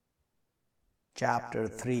Chapter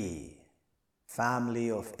 3 Family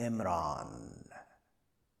of Imran.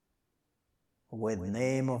 With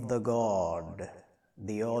name of the God,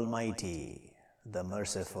 the Almighty, the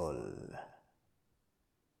Merciful.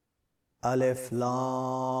 Alif Lam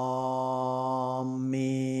Mim.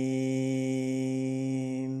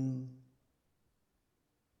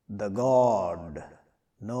 The God,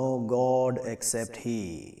 no God except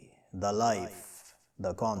He, the Life,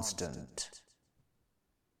 the Constant,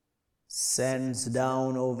 sends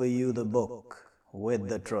down over you the book with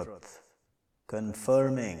the truth,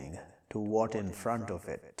 confirming to what in front of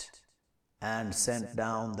it, and sent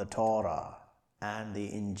down the Torah and the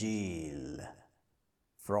Injil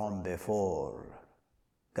from before,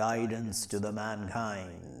 guidance to the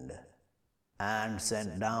mankind, and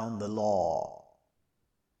sent down the law.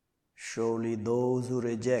 Surely those who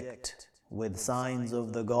reject with signs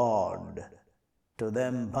of the God, to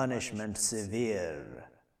them punishment severe,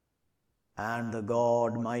 and the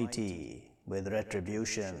God mighty with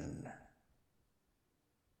retribution.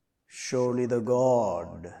 Surely the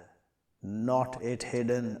God, not it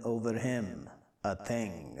hidden over him a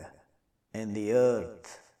thing, in the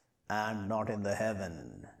earth and not in the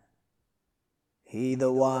heaven. He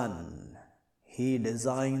the One, He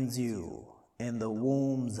designs you in the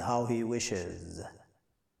wombs how He wishes.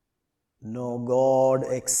 No God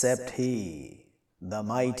except He, the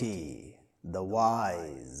Mighty, the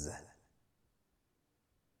Wise.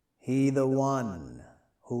 He the One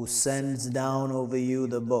who sends down over you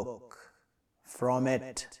the book, from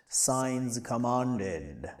it signs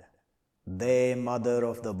commanded, they mother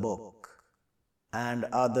of the book, and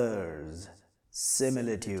others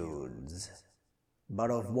similitudes,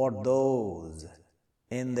 but of what those,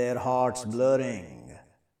 in their hearts blurring,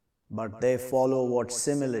 but they follow what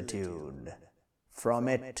similitude, from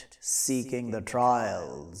it seeking the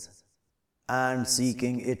trials, and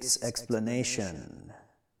seeking its explanation,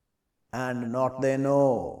 and not they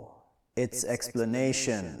know its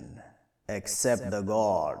explanation except the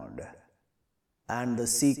God. And the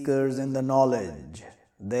seekers in the knowledge,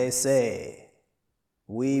 they say,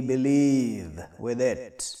 we believe with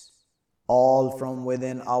it, all from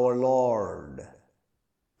within our Lord,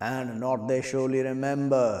 and not they surely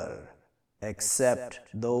remember, except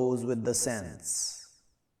those with the sense.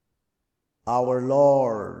 Our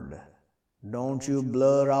Lord, don't you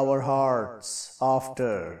blur our hearts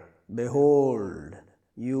after, behold,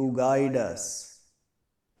 you guide us,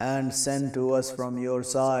 and send to us from your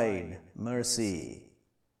side mercy.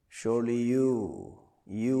 Surely you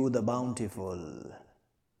the bountiful.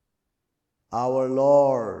 Our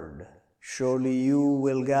Lord, surely you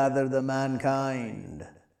will gather the mankind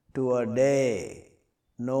to a day,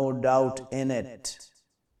 no doubt in it.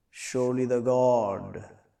 Surely the God,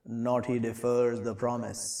 not He defers the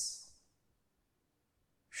promise.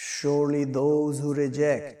 Surely those who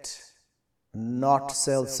reject, not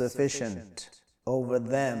self-sufficient, over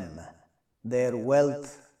them, their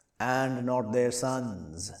wealth and not their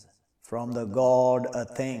sons, from the God a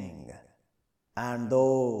thing, and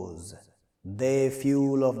those, they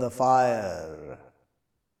fuel of the fire,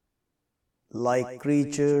 like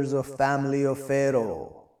creatures of family of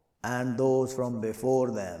Pharaoh, and those from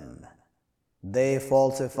before them, they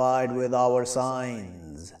falsified with our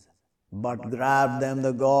signs, but grabbed them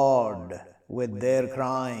the God with their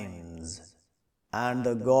crimes, and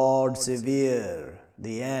the God severe,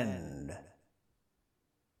 the end.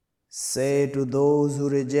 Say to those who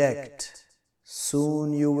reject,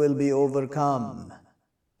 soon you will be overcome,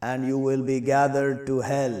 and you will be gathered to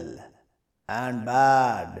hell, and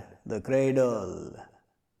bad, the cradle.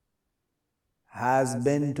 Has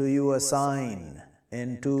been to you a sign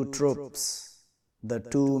in two troops, the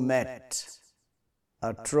two met,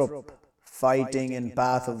 a troop fighting in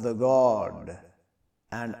path of the God,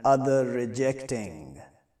 and other rejecting.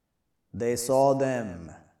 They saw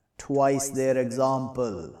them, twice their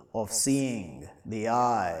example of seeing the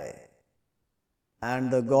eye. And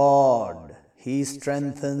the God, He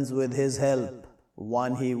strengthens with His help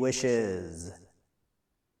one He wishes.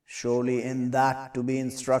 Surely in that to be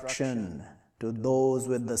instruction to those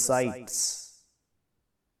with the sights.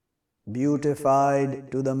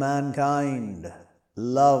 Beautified to the mankind,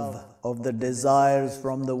 love of the desires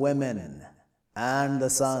from the women, and the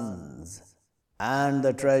sons, and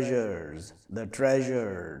the treasures, the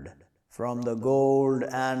treasured, from the gold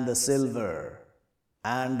and the silver,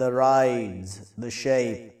 and the rides, the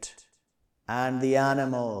shaped, and the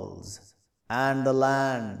animals, and the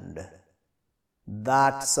land,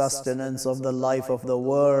 that sustenance of the life of the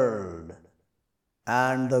world,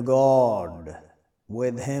 and the God,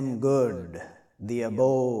 with Him good, the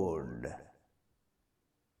abode.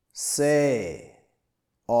 Say,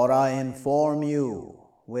 or I inform you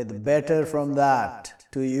with better from that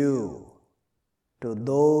to you, to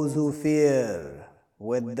those who fear,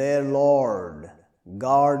 with their Lord,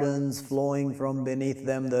 gardens flowing from beneath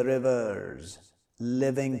them the rivers,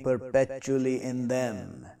 living perpetually in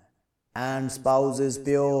them, and spouses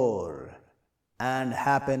pure, and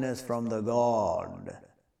happiness from the God.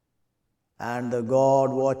 And the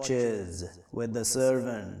God watches with the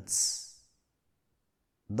servants.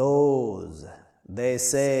 Those, they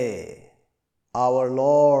say, our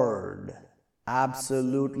Lord,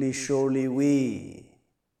 absolutely surely we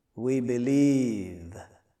believe,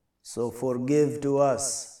 so forgive to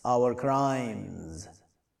us our crimes,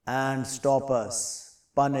 and stop us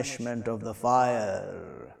punishment of the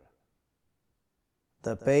fire.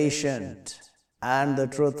 The patient, and the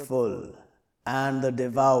truthful, and the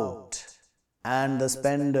devout, and the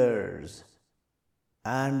spenders,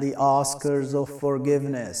 and the askers of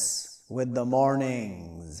forgiveness with the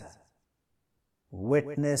mornings,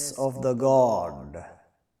 witness of the God,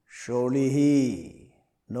 surely He,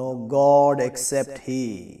 no God except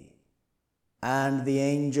He, and the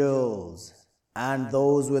angels, and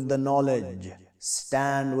those with the knowledge,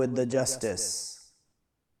 stand with the justice.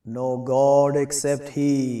 No God except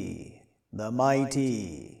He, the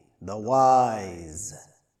mighty, the wise.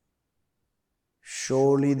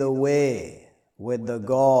 Surely the way with the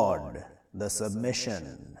God, the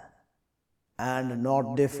submission, and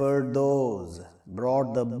not deferred those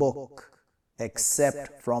brought the book,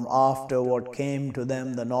 except from after what came to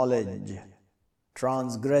them the knowledge,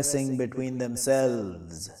 transgressing between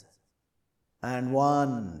themselves. And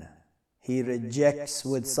one he rejects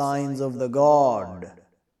with signs of the God,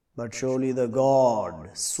 but surely the God,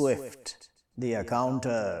 swift, the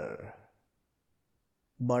accounter.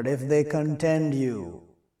 But if they contend you,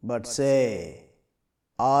 but say,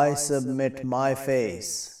 I submit my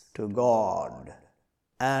face to God,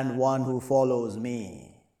 and one who follows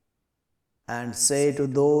me, and say to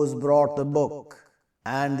those brought the book,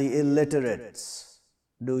 and the illiterates,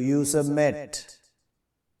 do you submit?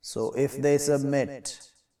 So if they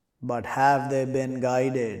submit, but have they been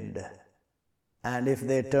guided? And if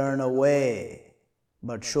they turn away,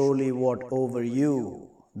 but surely what over you,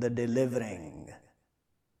 the delivering,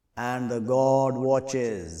 and the God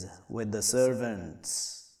watches with the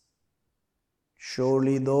servants.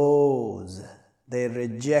 Surely those they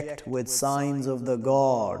reject with signs of the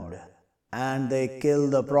God, and they kill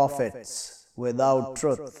the prophets without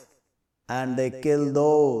truth, and they kill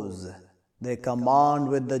those they command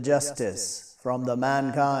with the justice from the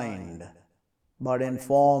mankind, but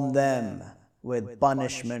inform them with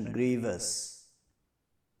punishment grievous.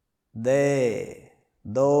 They,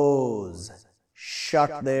 those,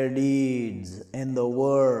 shut their deeds in the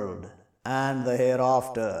world and the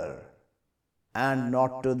hereafter, and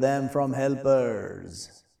not to them from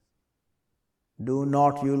helpers. Do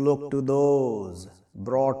not you look to those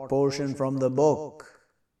brought portion from the book.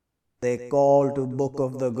 They call to book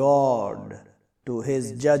of the God, to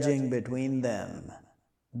His judging between them.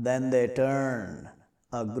 Then they turn,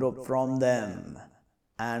 a group from them,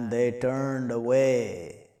 and they turned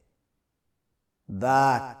away.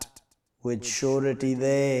 That with surety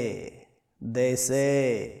they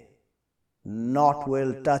say, not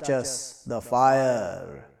will touch us the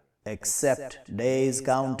fire, except days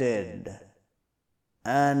counted,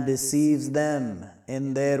 and deceives them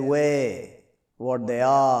in their way, what they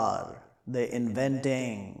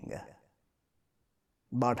inventing.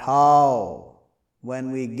 But how,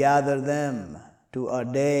 when we gather them to a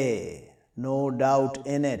day, no doubt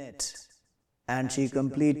in it, and she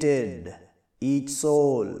completed, each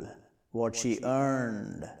soul, what she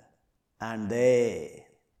earned, and they,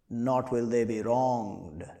 not will they be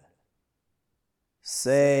wronged.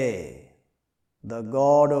 Say, the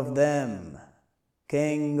God of them,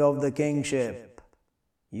 King of the kingship,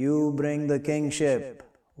 you bring the kingship,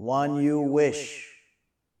 one you wish,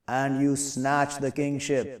 and you snatch the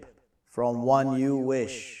kingship from one you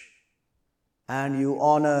wish, and you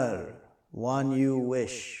honor one you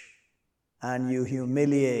wish, and you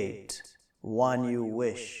humiliate one you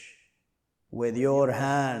wish. With your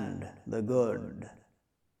hand the good,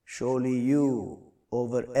 surely you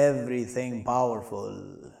over everything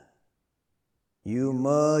powerful. You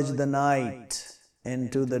merge the night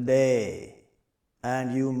into the day,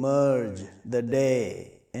 and you merge the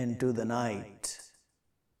day into the night.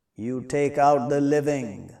 You take out the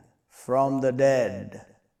living from the dead,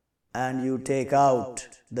 and you take out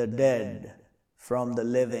the dead from the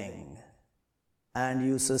living, and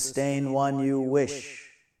you sustain one you wish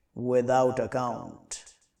without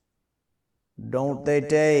account. Don't they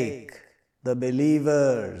take the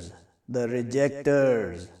believers, the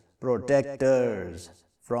rejectors, protectors,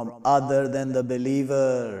 from other than the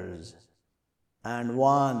believers, and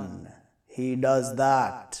one he does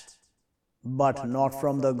that, but not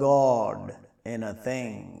from the God in a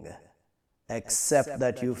thing, except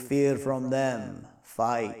that you fear from them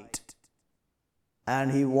fight.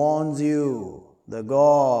 And he warns you, the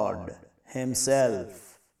God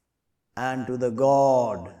himself, and to the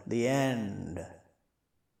God the end.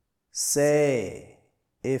 Say,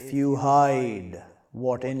 if you hide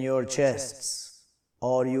what in your chests,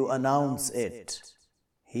 or you announce it,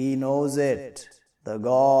 he knows it, the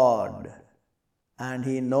God, and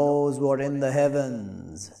he knows what in the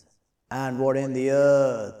heavens and what in the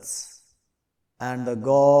earths, and the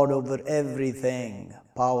God over everything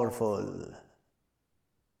powerful.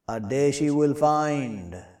 A day she will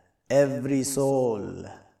find, every soul,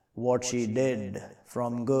 what she did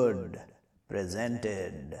from good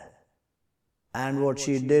presented, and what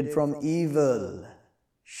she did from evil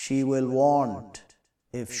she will want,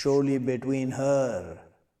 if surely between her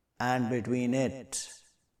and between it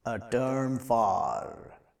a term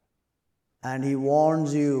far. And he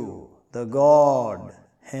warns you, the God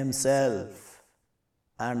himself,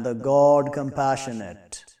 and the God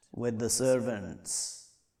compassionate with the servants.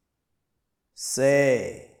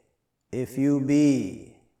 Say, if you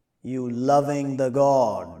be, you loving the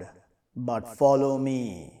God, but follow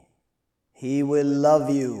me, he will love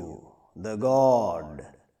you, the God,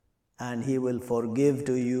 and he will forgive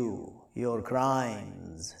to you your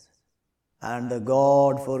crimes, and the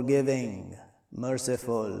God forgiving,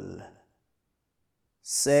 merciful.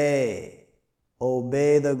 Say,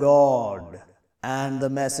 obey the God and the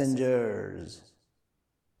messengers.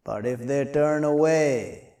 But if they turn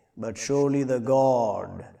away, but surely the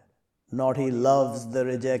God, not he loves the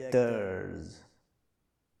rejectors.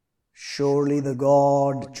 Surely the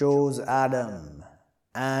God chose Adam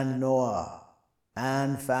and Noah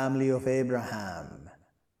and family of Abraham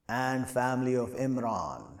and family of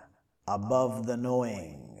Imran above the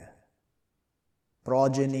knowing.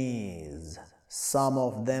 Progenies, some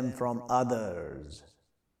of them from others,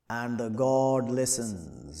 and the God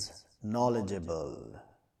listens, knowledgeable.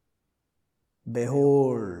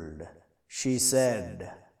 Behold, she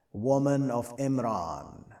said, woman of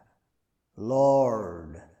Imran,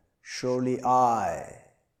 Lord, surely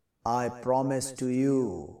I promise to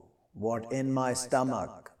you what in my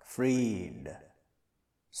stomach freed.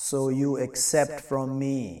 So you accept from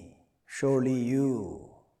me, surely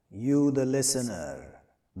you the listener,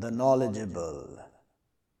 the knowledgeable.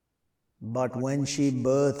 But when she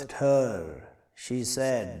birthed her, she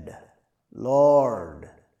said, Lord,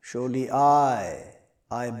 surely I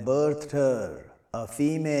birthed her a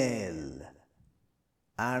female,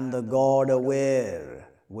 and the God aware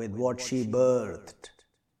with what she birthed,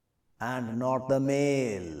 and not the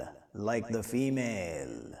male like the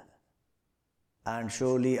female. And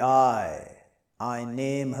surely I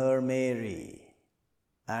name her Mary,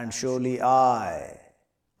 and surely I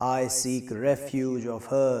seek refuge of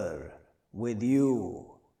her with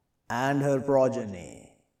you and her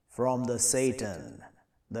progeny from the Satan,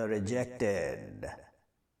 the rejected.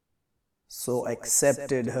 So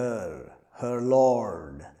accepted her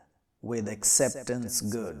Lord with acceptance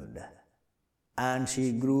good, and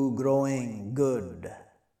she grew growing good,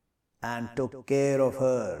 and took care of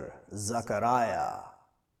her Zachariah.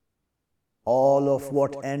 All of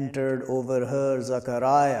what entered over her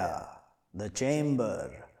Zachariah, the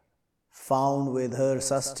chamber, found with her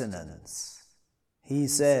sustenance. He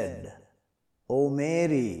said, O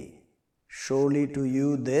Mary, surely to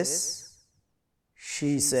you this?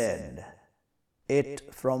 She said,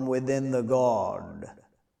 it from within the God.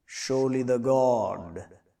 Surely the God,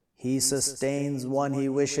 he sustains one he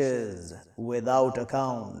wishes without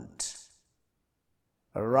account.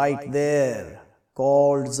 Right there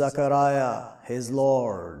called Zachariah his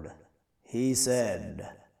Lord. He said,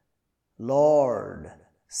 Lord,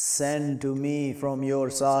 send to me from your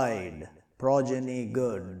side progeny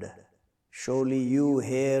good. Surely you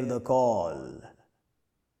hear the call.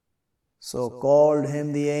 So called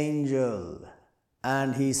him the angel,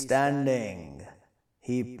 and he standing,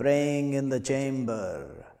 he praying in the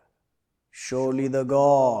chamber. Surely the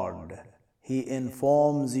God, he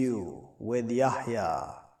informs you with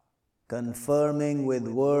Yahya, confirming with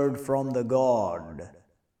word from the God,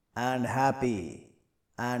 and happy,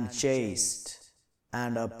 and chaste,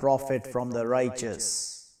 and a prophet from the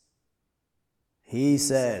righteous. He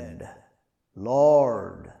said,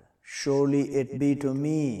 Lord, surely it be to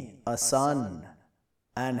me a son,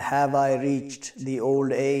 and have I reached the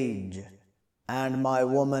old age, and my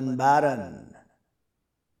woman barren?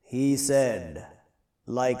 He said,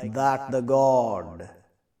 like that the God,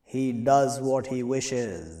 he does what he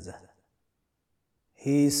wishes.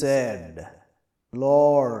 He said,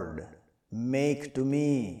 Lord, make to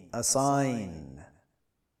me a sign.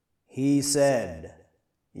 He said,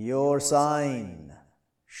 Your sign,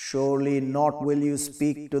 surely not will you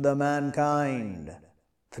speak to the mankind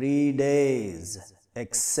 3 days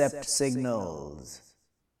except signals.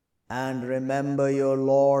 And remember your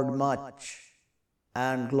Lord much,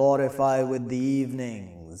 and glorify with the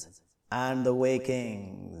evenings and the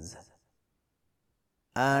wakings.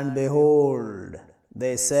 And behold,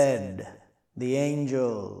 they said, the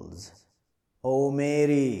angels, O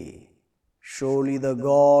Mary, surely the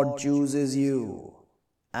God chooses you,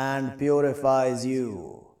 and purifies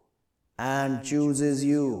you, and chooses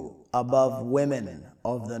you above women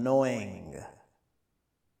of the knowing.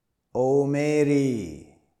 O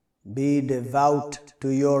Mary, be devout to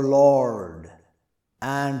your Lord,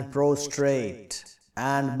 and prostrate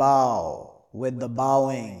and bow with the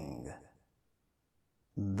bowing,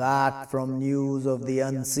 that from news of the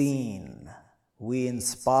unseen we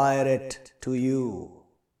inspire it to you,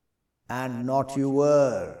 and not you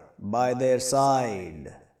were by their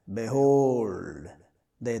side. Behold,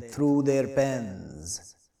 they threw their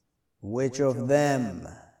pens, which of them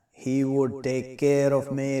he would take care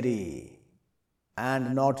of Mary,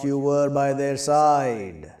 and not you were by their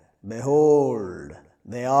side. Behold,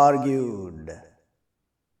 they argued.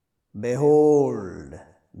 Behold,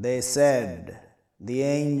 they said, the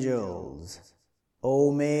angels,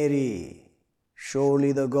 O Mary,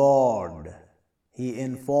 surely the God, he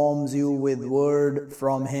informs you with word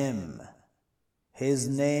from him, his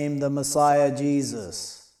name the Messiah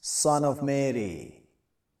Jesus, Son of Mary,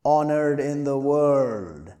 honored in the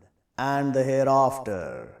world and the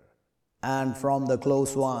hereafter, and from the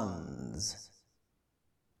close ones.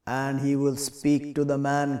 And he will speak to the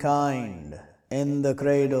mankind in the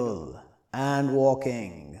cradle and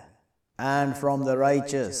walking, and from the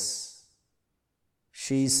righteous.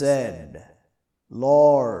 She said,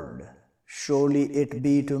 Lord, surely it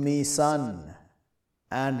be to me son,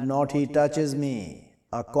 and not he touches me,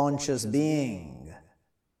 a conscious being.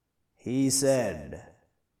 He said,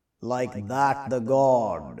 like that the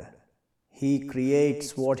God, he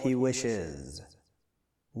creates what he wishes,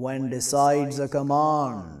 when decides a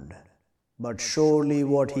command, but surely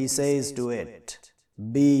what he says to it,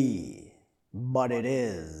 be, but it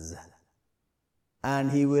is.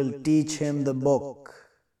 And he will teach him the book,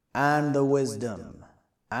 and the wisdom,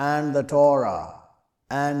 and the Torah,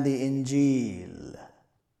 and the Injil,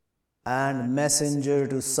 and messenger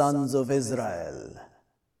to sons of Israel.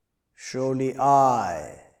 Surely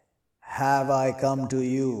have I come to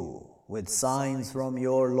you with signs from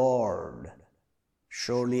your Lord.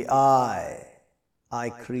 Surely I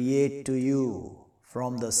create to you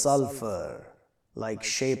from the sulfur, like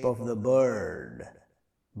shape of the bird,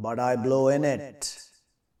 but I blow in it,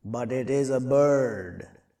 but it is a bird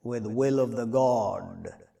with will of the God.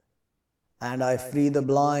 And I free the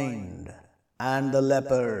blind and the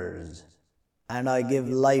lepers, and I give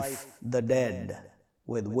life the dead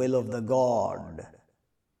with will of the God.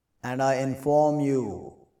 And I inform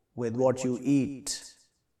you with what you eat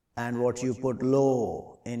and what you put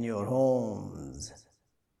low in your homes.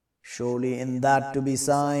 Surely in that to be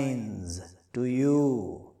signs to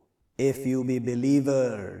you, if you be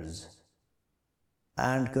believers,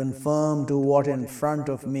 and confirm to what in front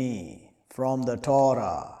of me from the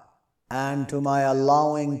Torah, and to my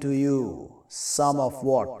allowing to you some of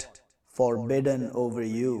what forbidden over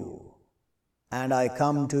you. And I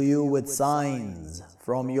come to you with signs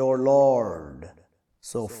from your Lord,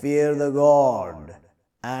 so fear the God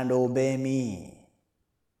and obey me.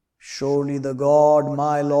 Surely the God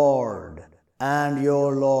my Lord and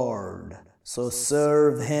your Lord, so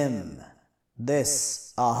serve him,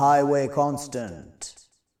 this a highway constant.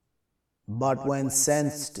 But when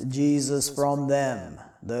sensed Jesus from them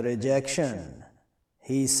the rejection,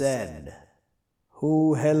 he said,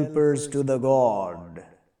 Who helpers to the God?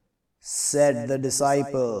 Said the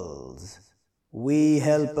disciples, We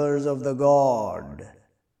helpers of the God,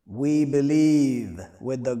 we believe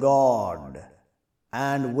with the God,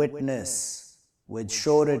 and witness, with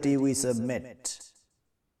surety we submit.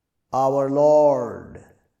 Our Lord,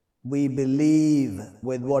 we believe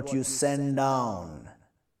with what you send down,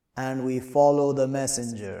 and we follow the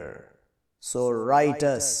messenger. So write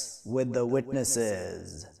us with the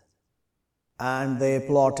witnesses. And they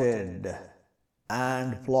plotted,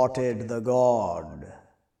 and plotted the God,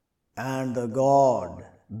 and the God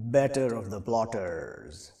better of the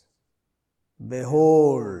plotters.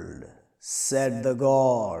 Behold, said the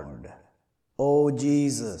God, O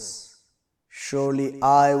Jesus, surely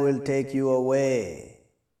I will take you away,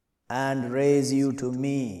 and raise you to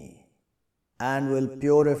me, and will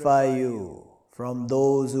purify you from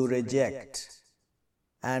those who reject,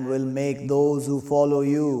 and will make those who follow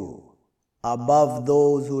you above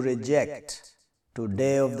those who reject to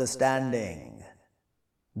day of the standing.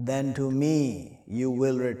 Then to me you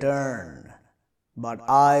will return, but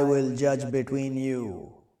I will judge between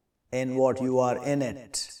you in what you are in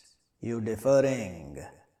it, you differing.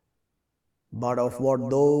 But of what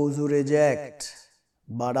those who reject,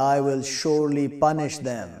 but I will surely punish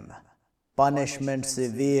them, punishment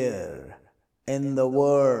severe, in the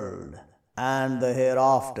world and the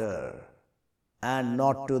hereafter, and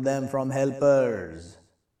not to them from helpers.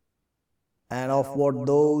 And of what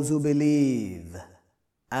those who believe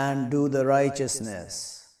and do the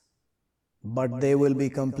righteousness, but they will be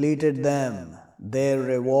completed them their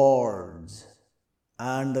rewards,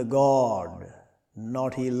 and the God,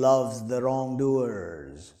 not He loves the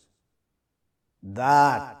wrongdoers.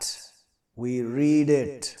 That we read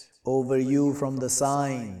it over you from the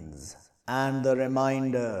signs and the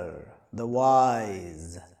reminder, the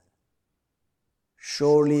wise.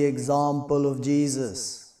 Surely example of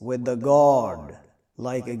Jesus with the God,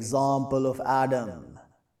 like example of Adam,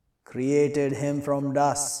 created him from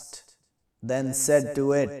dust, then said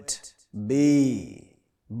to it, Be,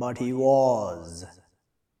 but he was.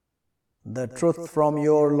 The truth from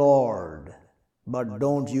your Lord, but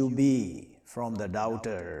don't you be from the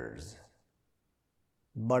doubters.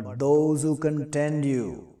 But those who contend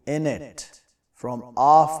you in it, from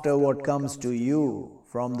after what comes to you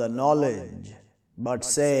from the knowledge, but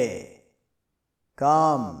say,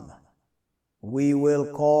 Come, we will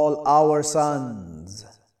call our sons,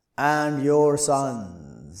 and your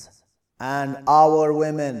sons, and our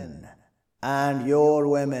women, and your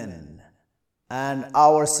women, and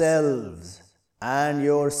ourselves, and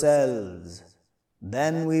yourselves.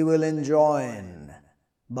 Then we will enjoin,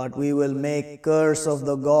 but we will make curse of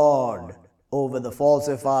the God over the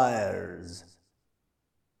falsifiers.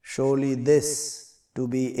 Surely this to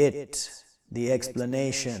be it, the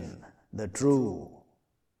explanation, the true,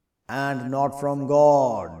 and not from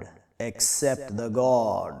God, except the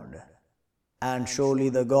God, and surely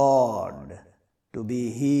the God, to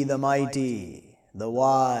be He the mighty, the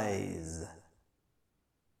wise.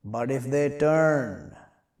 But if they turn,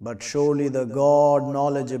 but surely the God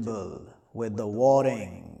knowledgeable with the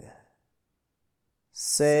warring.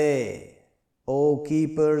 Say, O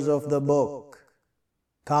keepers of the book,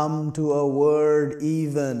 come to a word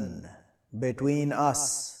even between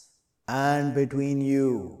us and between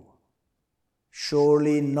you.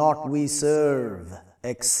 Surely not we serve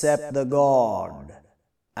except the God,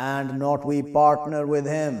 and not we partner with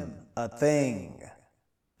Him a thing,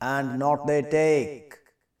 and not they take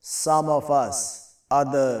some of us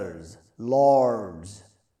others lords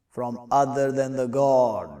from other than the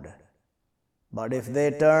God. But if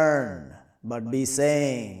they turn, but be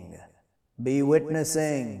saying, be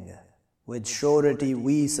witnessing, with surety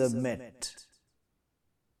we submit.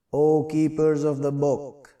 O keepers of the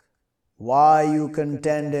book, why you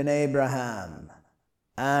contend in Abraham,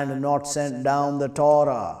 and not sent down the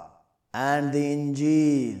Torah and the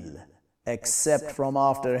Injil, except from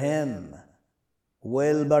after him?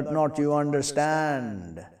 Will but not you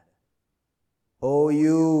understand? O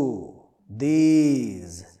you,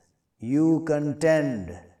 these, you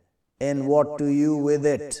contend in what to you with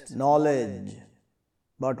it knowledge,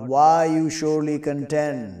 but why you surely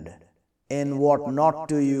contend in what not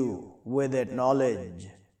to you with it knowledge?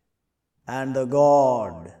 And the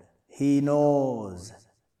God, He knows,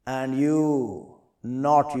 and you,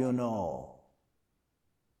 not you know.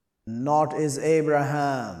 Not is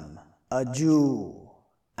Abraham a Jew,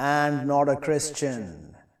 and not a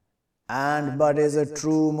Christian, and but is a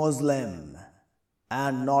true Muslim,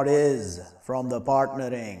 and not is from the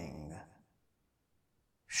partnering.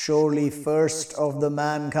 Surely first of the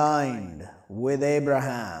mankind with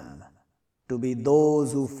Abraham, to be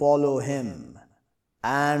those who follow him,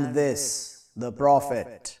 and this, the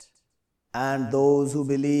Prophet, and those who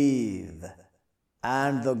believe,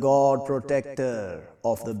 and the God protector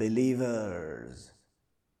of the believers.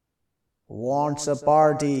 Wants a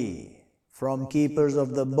party from keepers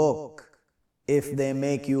of the book, if they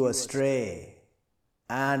make you astray,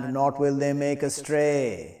 and not will they make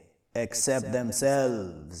astray, except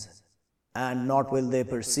themselves, and not will they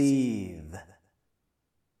perceive.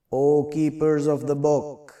 O keepers of the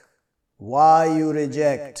book, why you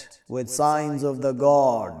reject with signs of the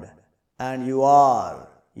God, and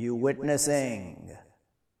you witnessing?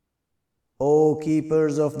 O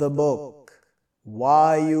keepers of the book,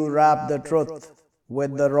 why you wrap the truth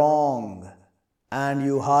with the wrong, and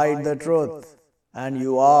you hide the truth, and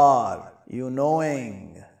you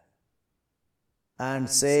knowing? And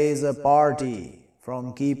says a party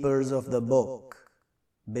from keepers of the book,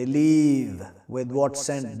 believe with what's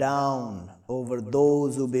sent down over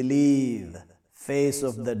those who believe face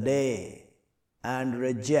of the day and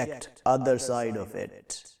reject other side of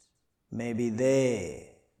it. Maybe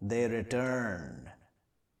they return.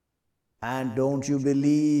 And don't you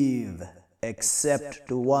believe except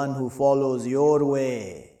to one who follows your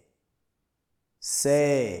way.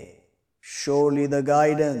 Say, surely the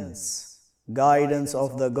guidance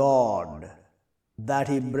of the God, that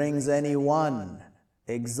He brings any one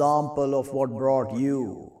example of what brought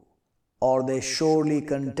you, or they surely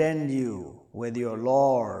contend you with your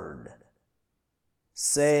Lord.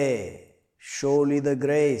 Say, surely the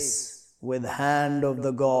grace with hand of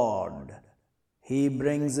the God, He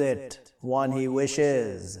brings it one He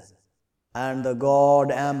wishes, and the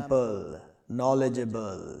God ample,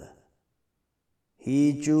 knowledgeable.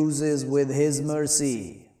 He chooses with His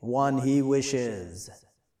mercy one He wishes,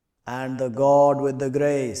 and the God with the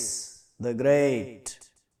grace, the great.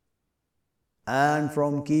 And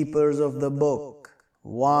from keepers of the book,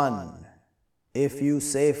 one, if you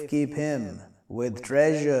safe keep him with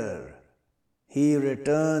treasure, he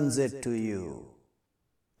returns it to you.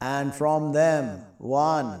 And from them,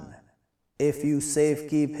 one, if you safe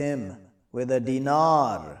keep him with a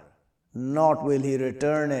dinar, not will he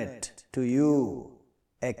return it to you,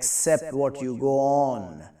 except what you go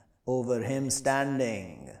on over him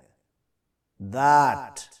standing.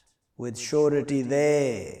 That with surety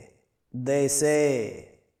they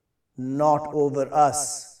say, not over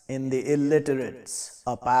us in the illiterates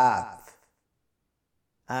a path.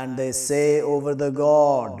 And they say over the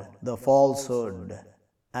God the falsehood,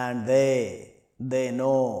 and they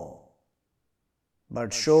know.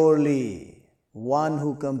 But surely one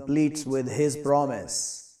who completes with his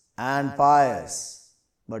promise and pious,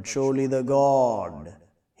 but surely the God,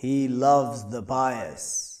 He loves the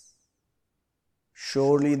pious.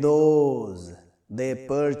 Surely those they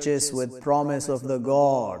purchase with promise of the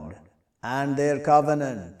God and their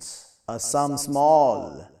covenants a sum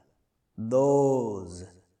small, those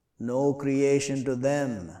no creation to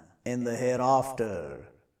them in the hereafter,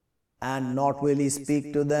 and not will He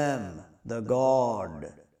speak to them, the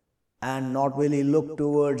God, and not will He look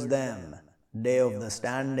towards them, day of the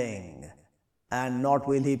standing, and not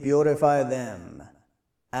will He purify them,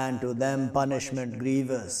 and to them punishment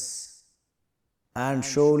grievous. And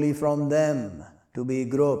surely from them to be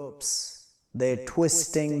groups, they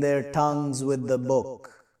twisting their tongues with the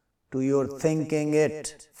book, to your thinking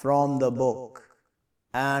it from the book,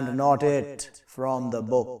 and not it from the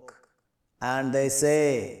book. And they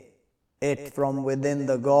say, it from within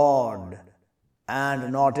the God,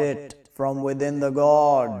 and not it from within the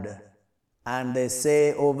God. And they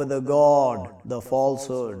say over the God the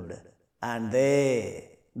falsehood, and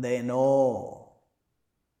they know.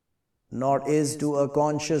 Not is to a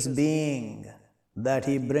conscious being that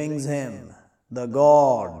He brings him the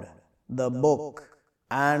God, the book,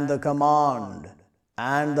 and the command,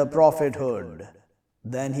 and the prophethood.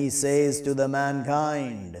 Then He says to the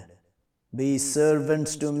mankind, be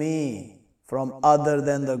servants to me from other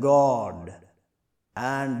than the God,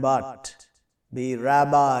 and but be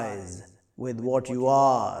rabbis with what you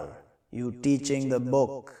are, you teaching the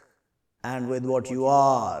book, and with what you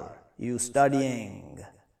are, you studying.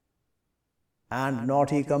 And not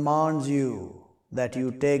He commands you that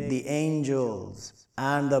you take the angels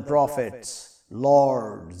and the prophets,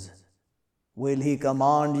 lords. Will He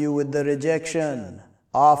command you with the rejection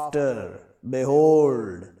after,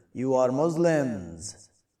 behold, you are Muslims?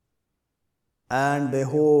 And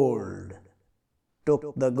behold,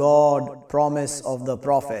 took the God promise of the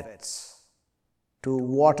prophets, to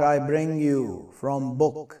what I bring you from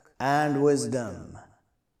book and wisdom.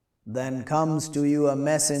 Then comes to you a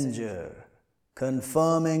messenger,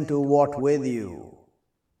 confirming to what with you,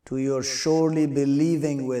 to your surely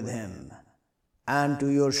believing with him, and to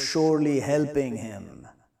your surely helping him.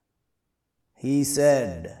 He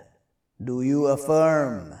said, do you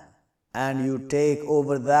affirm, and you take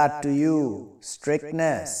over that to you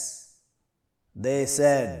strictness? They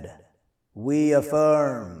said, we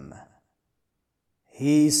affirm.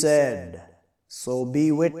 He said, so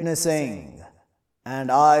be witnessing, and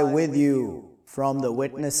I with you from the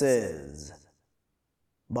witnesses.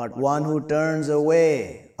 But one who turns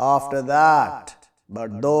away after that,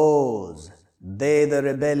 but those, they the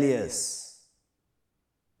rebellious,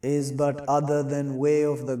 is but other than way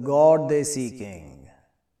of the God they seeking,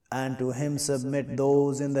 and to Him submit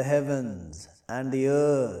those in the heavens and the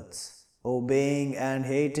earths, obeying and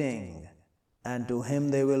hating, and to Him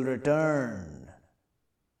they will return.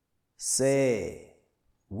 Say,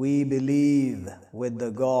 we believe with the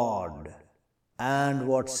God, and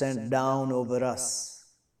what sent down over us,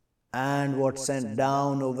 and what sent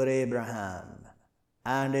down over Abraham,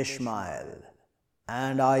 and Ishmael,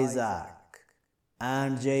 and Isaac,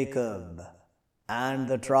 and Jacob, and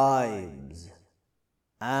the tribes,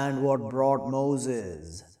 and what brought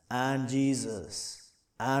Moses, and Jesus,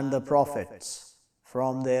 and the prophets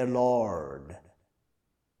from their Lord.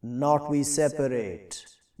 Not we separate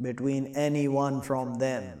between any one from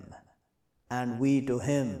them, and we to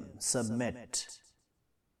him submit.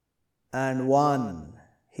 And one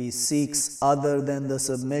he seeks other than the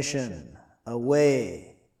submission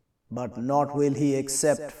away, but not will he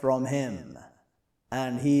accept from him,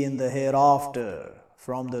 and he in the hereafter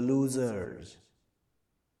from the losers.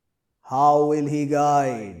 How will he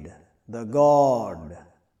guide the God,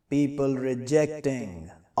 people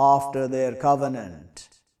rejecting after their covenant?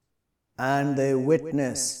 And they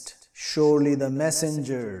witnessed surely the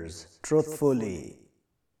messengers truthfully,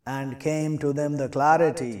 and came to them the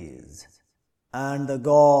clarities. And the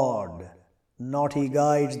God, not he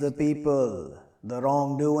guides the people, the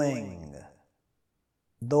wrongdoing.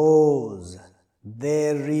 Those,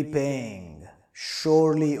 their reaping,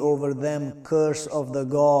 surely over them curse of the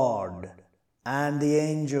God, and the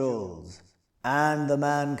angels, and the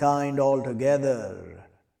mankind altogether.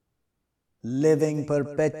 Living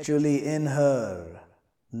perpetually in her,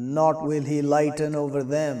 not will he lighten over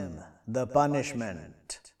them the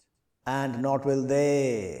punishment, and not will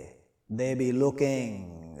they be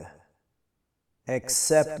looking,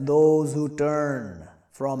 except those who turn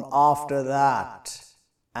from after that,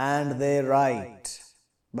 and they right,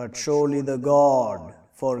 but surely the God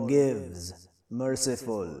forgives,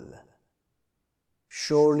 merciful.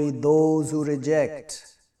 Surely those who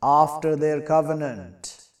reject after their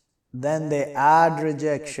covenant, then they add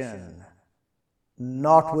rejection,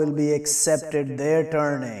 not will be accepted their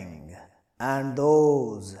turning, and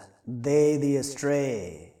those, they the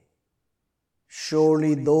astray.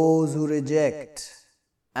 Surely those who reject,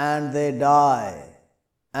 and they die,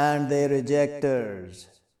 and they rejectors,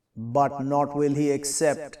 but not will he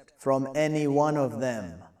accept from any one of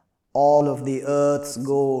them all of the earth's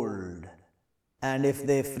gold, and if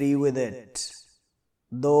they free with it,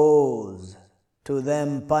 those, to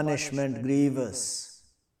them punishment grievous,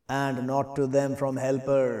 and not to them from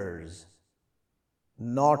helpers.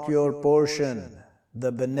 Not your portion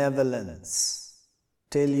the benevolence,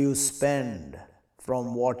 till you spend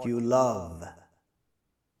from what you love,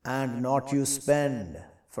 and not you spend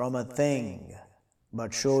from a thing,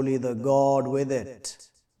 but surely the God with it,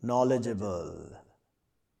 knowledgeable.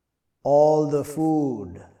 All the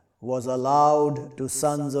food was allowed to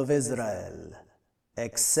sons of Israel,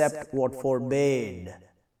 except what forbade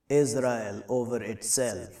Israel over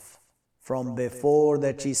itself, from before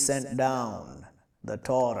that she sent down the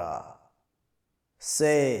Torah.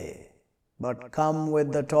 Say, but come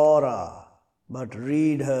with the Torah, but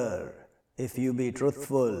read her, if you be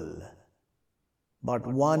truthful. But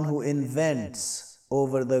one who invents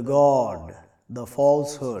over the God the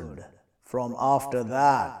falsehood from after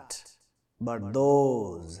that, but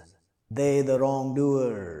those, they the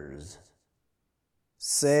wrongdoers.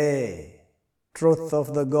 Say, truth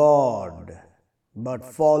of the God, but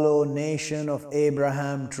follow nation of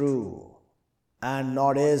Abraham true, and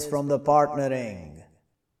not is from the partnering.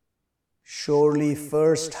 Surely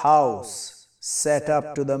first house set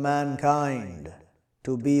up to the mankind,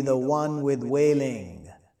 to be the one with wailing,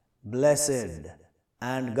 blessed,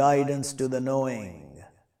 and guidance to the knowing.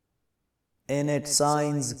 In it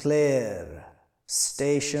signs clear,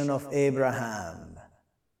 station of Abraham,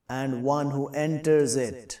 and one who enters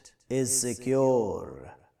it is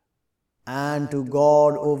secure. And to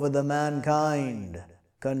God over the mankind,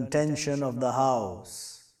 contention of the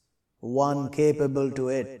house, one capable to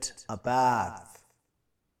it a path,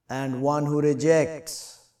 and one who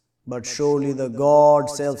rejects, but surely the God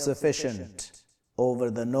self-sufficient over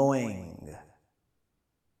the knowing.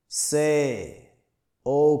 Say,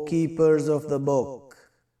 O keepers of the book,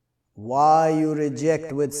 why you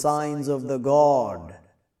reject with signs of the God,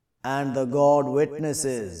 and the God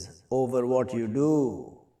witnesses over what you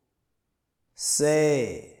do?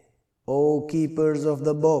 Say, O keepers of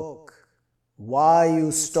the book, why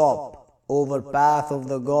you stop over path of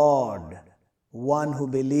the God, one who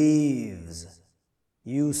believes,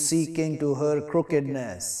 you seeking to her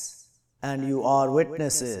crookedness, and you are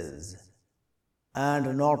witnesses,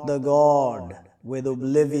 and not the God with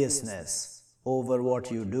obliviousness over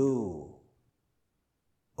what you do.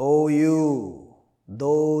 O you,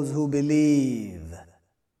 those who believe,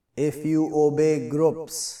 if you obey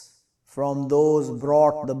groups from those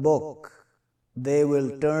brought the book, they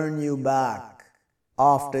will turn you back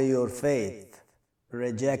after your faith,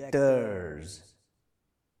 rejectors.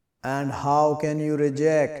 And how can you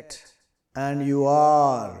reject? And you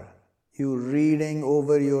reading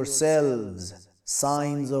over yourselves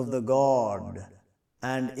signs of the God,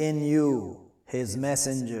 and in you His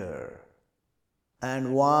messenger.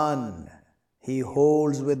 And one he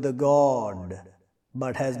holds with the God,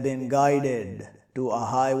 but has been guided to a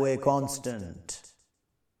highway constant.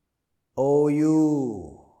 O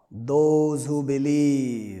you, those who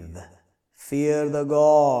believe, fear the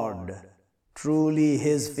God, truly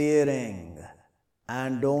His fearing,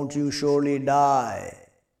 and don't you surely die,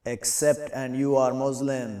 except and you are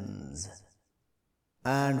Muslims.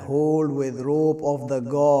 And hold with rope of the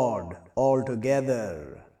God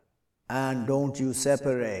altogether, and don't you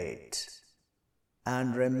separate.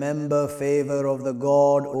 And remember favor of the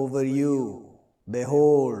God over you.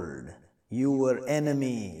 Behold, you were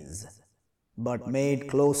enemies, but made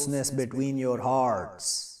closeness between your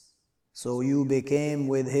hearts. So you became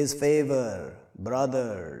with His favor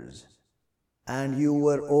brothers. And you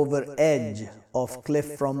were over edge of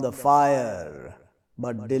cliff from the fire,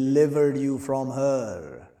 but delivered you from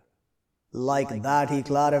her. Like that He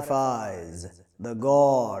clarifies, the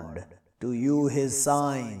God, to you His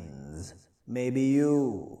signs. Maybe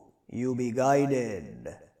you be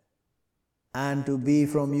guided. And to be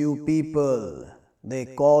from you people, they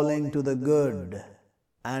calling to the good,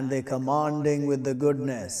 and they commanding with the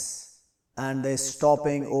goodness, and they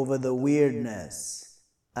stopping over the weirdness,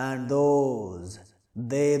 and those,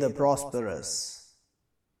 they the prosperous.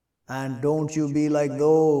 And don't you be like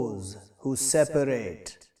those who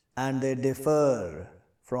separate, and they differ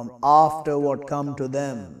from after what come to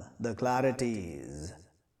them, the clarities,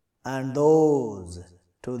 and those,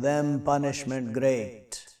 to them punishment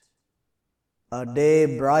great. A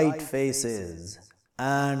day bright faces,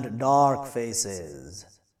 and dark faces,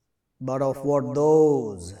 but of what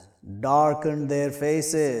those darkened their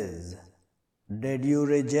faces? Did you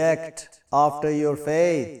reject after your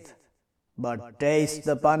faith? But taste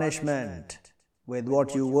the punishment with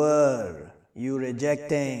what you were, you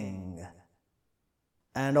rejecting.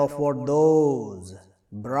 And of what those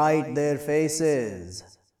bright their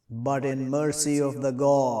faces, but in mercy of the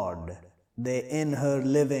God, they in her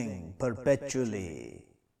living perpetually.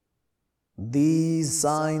 These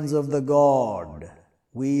signs of the God,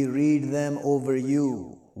 we read them over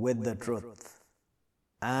you with the truth.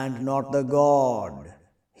 And not the God,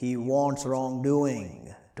 He wants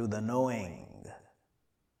wrongdoing to the knowing.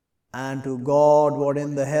 And to God what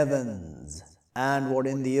in the heavens, and what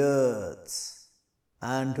in the earths,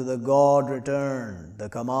 and to the God return the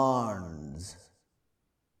commands.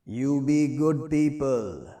 You be good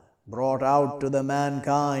people, brought out to the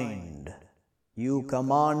mankind, you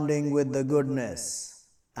commanding with the goodness,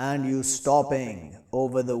 and you stopping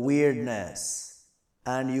over the weirdness,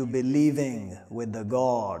 and you believing with the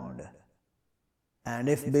God. And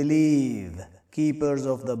if believe, keepers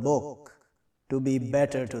of the book, to be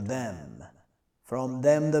better to them, from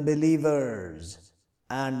them the believers,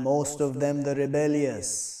 and most of them the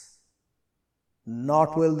rebellious.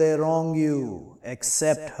 Not will they wrong you,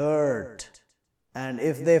 except hurt, and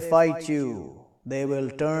if they fight you, they will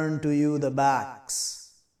turn to you the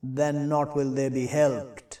backs, then not will they be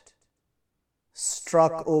helped.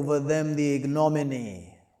 Struck over them the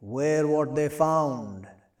ignominy, where what they found,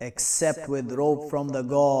 except with rope from the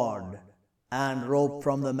God, and rope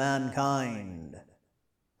from the mankind.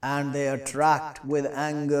 And they attract with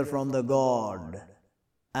anger from the God,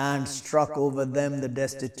 and struck over them the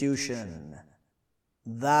destitution.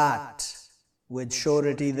 That, with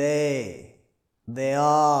surety they're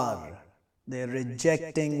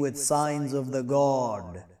rejecting with signs of the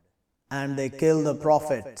God, and they kill the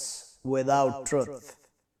prophets without truth.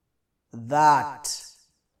 That,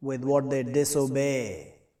 with what they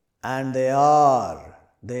disobey, and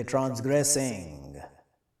they transgressing.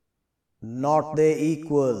 Not they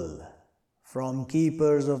equal, from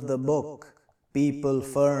keepers of the book, people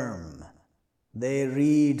firm. They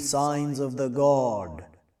read signs of the God,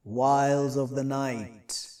 whiles of the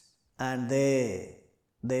night, and they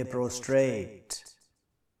prostrate.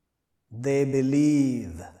 They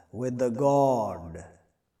believe with the God,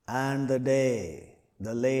 and the day,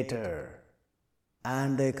 the later,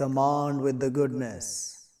 and they command with the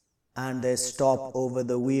goodness, and they stop over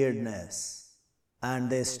the weirdness, and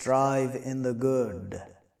they strive in the good,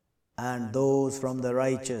 and those from the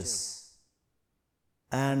righteous.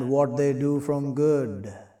 And what they do from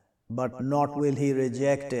good, but not will He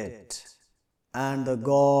reject it, and the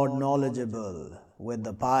God knowledgeable with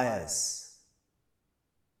the pious.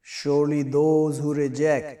 Surely those who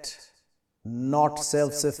reject, not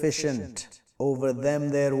self-sufficient, over them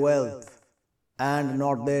their wealth, and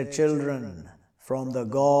not their children, from the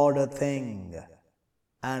God a thing,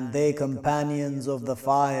 and they companions of the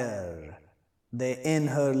fire, they in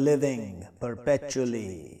her living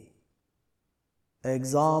perpetually.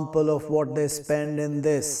 Example of what they spend in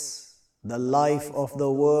this, the life of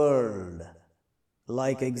the world,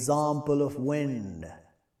 like example of wind,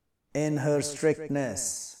 in her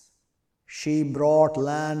strictness, she brought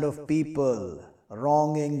land of people,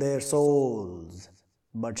 wronging their souls,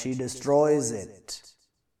 but she destroys it,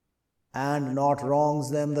 and not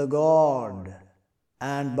wrongs them the God,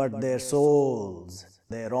 and but their souls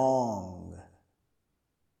they wrong.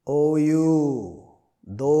 O you,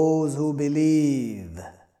 those who believe,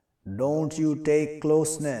 don't you take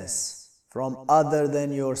closeness from other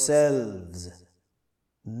than yourselves,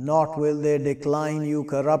 not will they decline you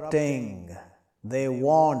corrupting, they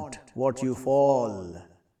want what you fall,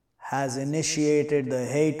 has initiated the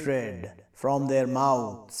hatred from their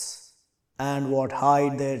mouths, and what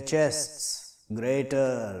hide their chests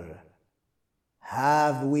greater.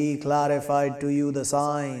 Have we clarified to you the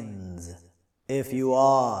signs, if you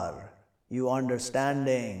are, you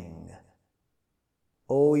understanding?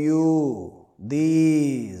 O you,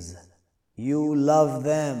 these, you love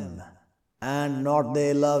them, and not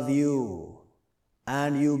they love you,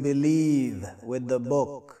 and you believe with the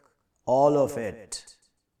book, all of it.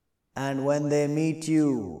 And when they meet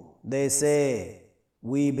you, they say,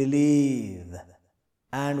 we believe.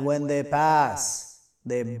 And when they pass,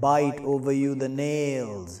 they bite over you the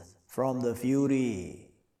nails from the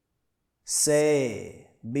fury. Say,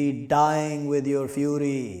 be dying with your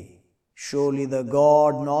fury, surely the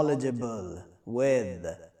God knowledgeable with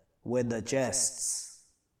the chests.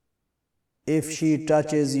 If she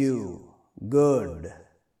touches you, good,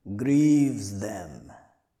 grieves them.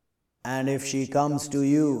 And if she comes to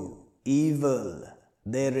you, evil,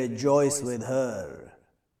 they rejoice with her.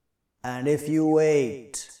 And if you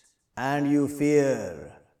wait, and you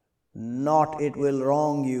fear, not it will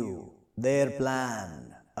wrong you, their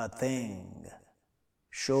plan, a thing.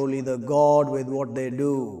 Surely the God with what they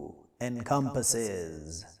do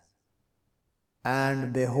encompasses.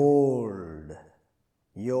 And behold,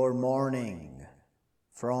 your morning,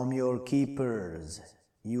 from your keepers,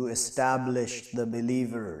 you established the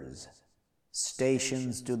believers,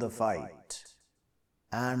 stations to the fight,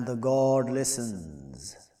 and the God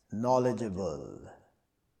listens, knowledgeable.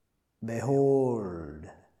 Behold,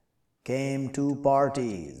 came two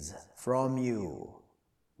parties from you,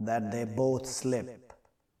 that they both slip,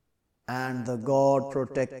 and the God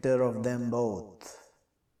protector of them both,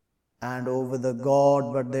 and over the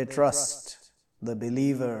God but they trust, the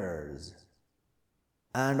believers,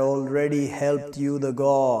 and already helped you the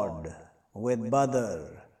God with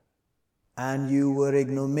Badr, and you were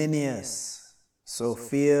ignominious, so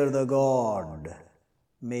fear the God,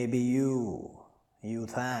 maybe you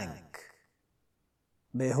thank.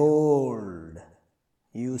 Behold,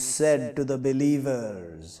 you said to the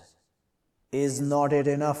believers, is not it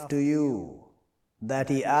enough to you that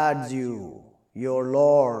He adds you, your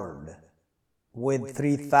Lord, with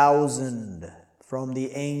 3,000 from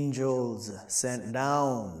the angels sent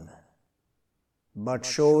down? But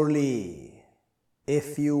surely,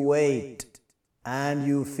 if you wait and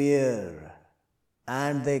you fear,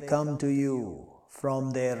 and they come to you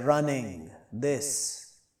from their running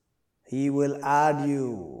this, He will add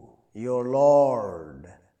you, your Lord,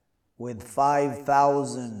 with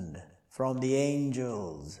 5,000 from the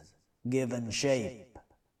angels given shape,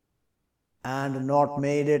 and not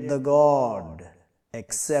made it the God,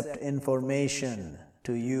 except information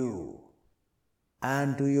to you,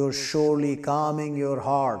 and to your surely calming your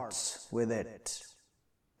hearts with it,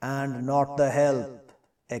 and not the help,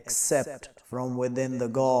 except from within the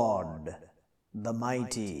God, the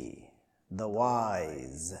mighty, the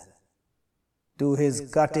wise, to His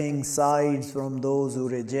cutting sides from those who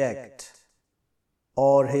reject,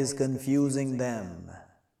 or His confusing them,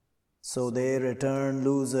 so they return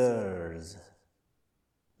losers.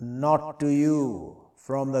 Not to you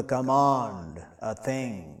from the command a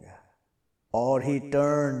thing, or He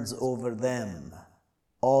turns over them,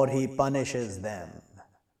 or He punishes them,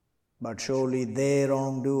 but surely they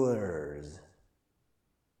wrongdoers.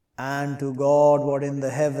 And to God what in the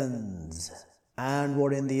heavens, and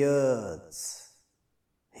what in the earths,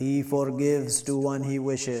 He forgives to one He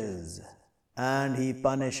wishes, and He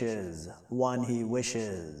punishes one He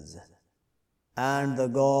wishes, and the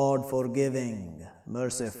God forgiving,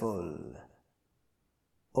 merciful.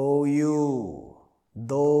 O you,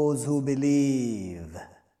 those who believe,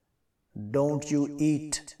 don't you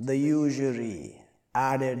eat the usury,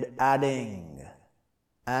 adding,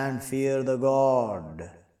 and fear the God,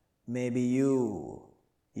 maybe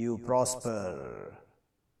you prosper,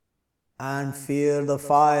 and fear the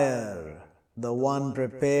fire, the one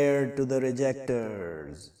prepared to the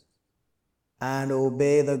rejectors, and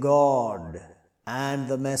obey the God and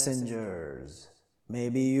the messengers.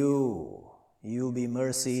 Maybe you be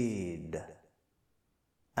mercied,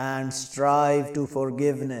 and strive to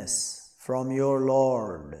forgiveness from your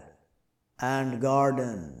Lord, and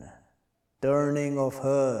garden, turning of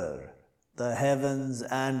her, the heavens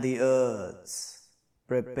and the earths,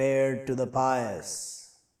 prepared to the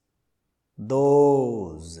pious.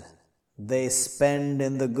 Those they spend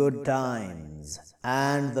in the good times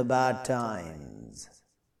and the bad times,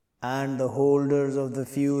 and the holders of the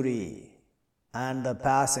fury, and the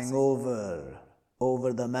passing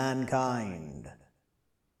over the mankind.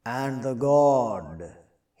 And the God,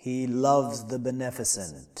 He loves the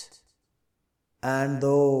beneficent. And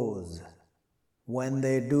those, when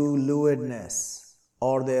they do lewdness,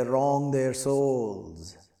 or they wrong their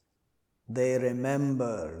souls, they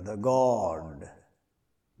remember the God,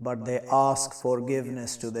 but they ask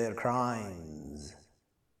forgiveness to their crimes.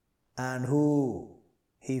 And who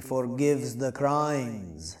He forgives the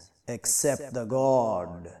crimes except the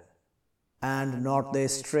God, and not they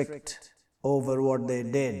strict over what they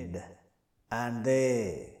did, and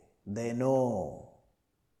they know.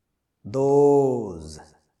 Those,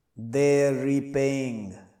 they're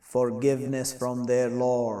repaying forgiveness from their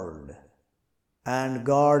Lord, and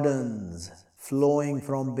gardens flowing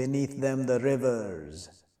from beneath them the rivers,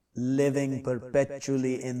 living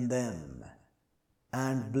perpetually in them,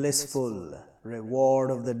 and blissful reward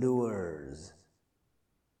of the doers.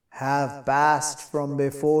 Have passed from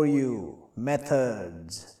before you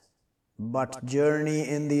methods, but journey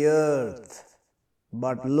in the earth.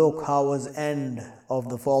 But look how was end of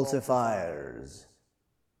the falsifiers.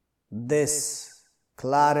 This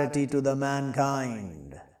clarity to the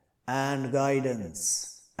mankind, and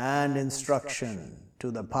guidance and instruction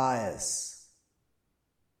to the pious.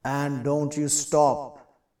 And don't you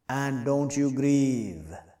stop, and don't you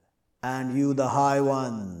grieve, and you the high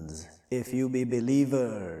ones, if you be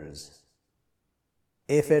believers.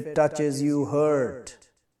 If it touches you hurt,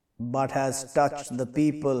 but has touched the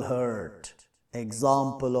people hurt,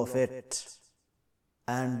 example of it.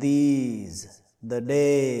 And these, the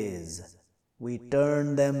days, we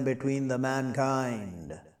turn them between the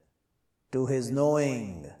mankind, to His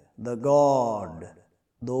knowing, the God,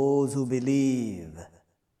 those who believe,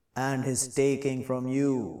 and His taking from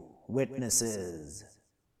you witnesses.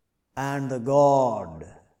 And the God,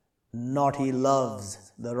 not He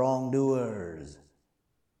loves the wrongdoers.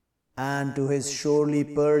 And to His surely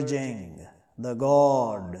purging, the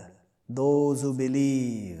God, those who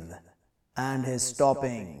believe, and His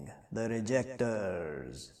stopping the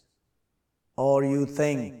rejectors. Or you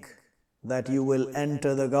think that you will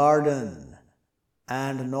enter the garden,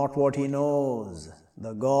 and not what He knows,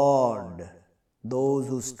 the God, those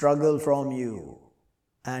who struggle from you,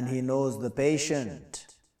 and He knows the patient.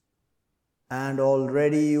 And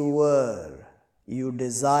already you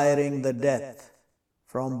desiring the death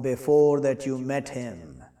from before that you met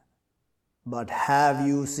Him. But have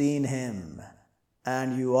you seen Him,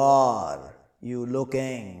 and you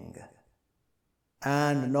looking,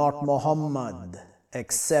 and not Muhammad,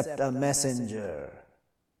 except a messenger,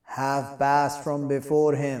 have passed from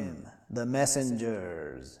before Him the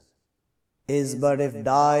messengers, is but if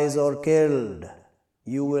dies or killed,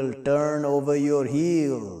 you will turn over your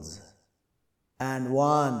heels, and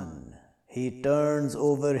one, he turns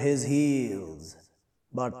over his heels,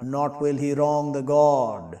 but not will he wrong the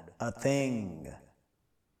God a thing,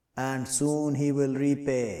 and soon he will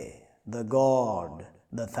repay the God,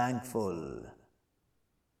 the thankful.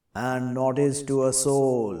 And not is to a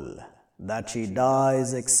soul that she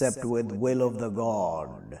dies except with will of the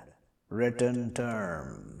God, written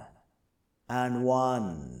term. And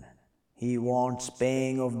one, he wants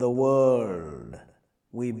paying of the world,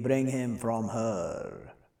 we bring him from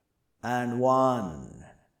her. And one,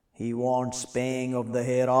 he wants paying of the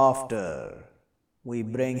hereafter, we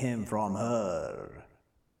bring him from her.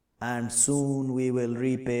 And soon we will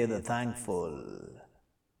repay the thankful.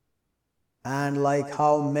 And like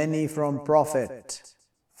how many from Prophet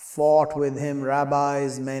fought with him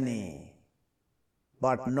rabbis many,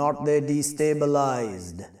 but not they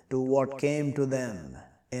destabilized to what came to them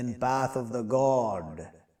in path of the God,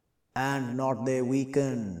 and not they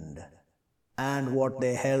weakened, and what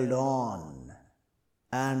they held on.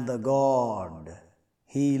 And the God,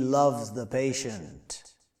 He loves the patient.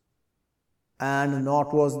 And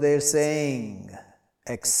not was their saying,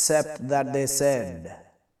 except that they said,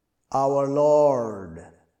 Our Lord,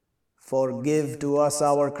 forgive to us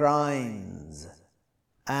our crimes,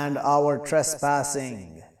 and our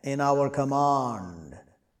trespassing in our command,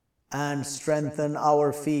 and strengthen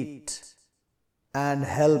our feet, and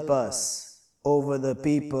help us over the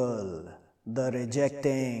people, the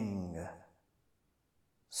rejecting.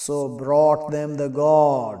 So brought them the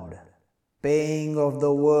God, paying of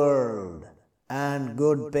the world, and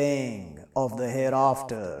good paying of the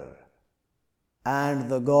hereafter. And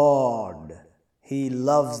the God, He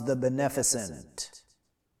loves the beneficent.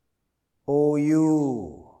 O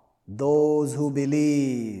you, those who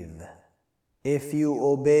believe, if you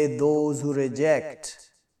obey those who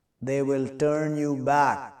reject, they will turn you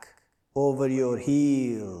back over your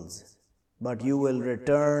heels, but you will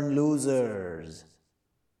return losers.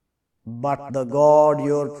 But the God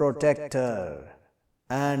your protector,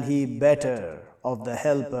 and He better of the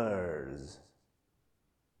helpers.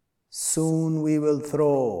 Soon we will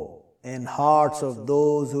throw in hearts of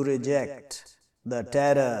those who reject the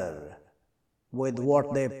terror, with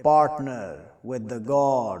what they partner with the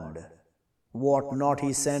God, what not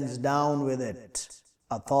He sends down with it,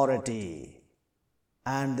 authority,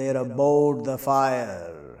 and their abode the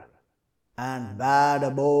fire, and bad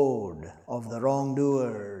abode of the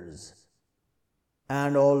wrongdoers,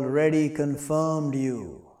 and already confirmed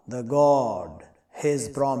you, the God, His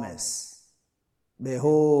promise.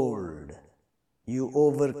 Behold, you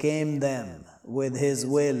overcame them with His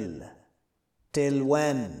will, till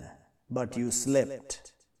when but you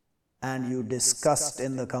slipped, and you discussed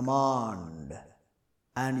in the command,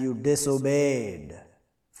 and you disobeyed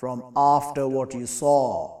from after what you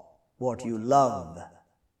saw, what you love.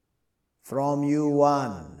 From you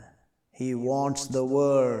one, He wants the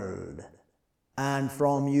world, and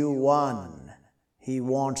from you one, He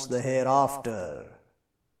wants the hereafter.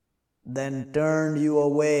 Then turned you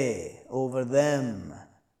away over them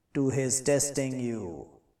to His testing you,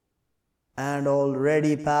 and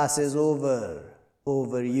already passes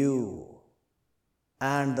over you,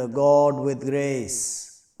 and the God with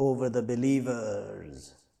grace over the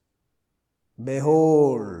believers.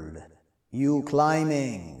 Behold, you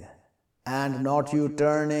climbing, and not you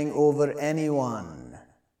turning over anyone,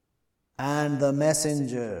 and the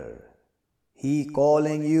messenger, he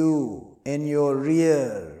calling you in your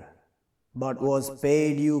rear, but was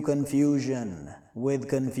paid you confusion with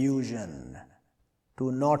confusion,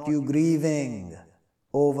 to not you grieving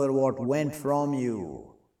over what went from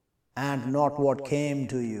you, and not what came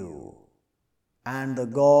to you, and the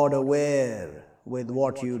God aware with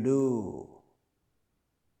what you do.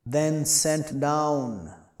 Then sent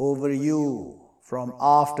down over you from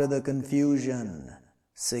after the confusion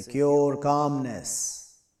secure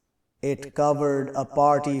calmness. It covered a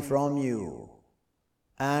party from you,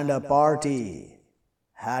 and a party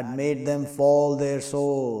had made them fall their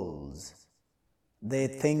souls. They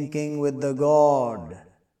thinking with the God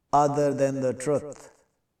other than the truth,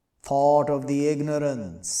 thought of the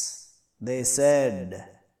ignorance. They said,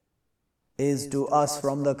 is to us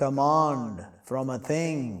from the command, from a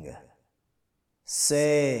thing.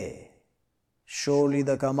 Say, surely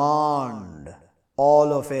the command,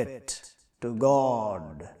 all of it, to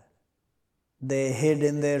God. They hid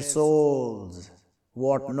in their souls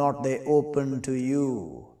what not they opened to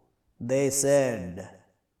you. They said,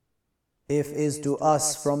 if is to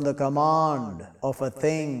us from the command of a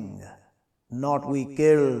thing, not we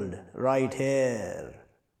killed right here.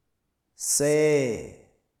 Say,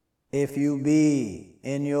 if you be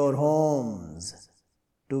in your homes,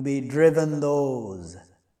 to be driven those,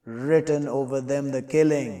 written over them the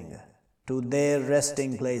killing, to their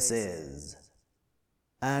resting places,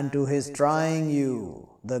 and to His trying you,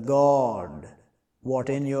 the God, what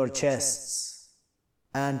in your chests,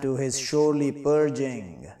 and to His surely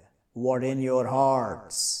purging what in your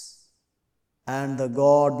hearts, and the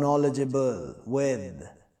God knowledgeable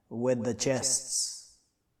with the chests.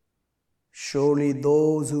 Surely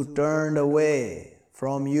those who turned away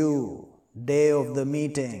from you day of the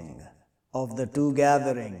meeting of the two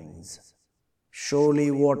gatherings, surely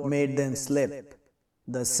what made them slip,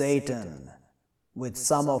 the Satan, with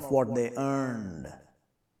some of what they earned,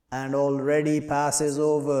 and already passes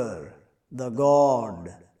over the God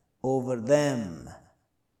over them.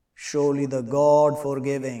 Surely the God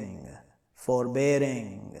forgiving,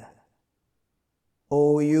 forbearing.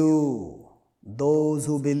 O you, those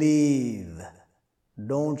who believe,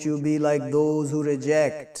 don't you be like those who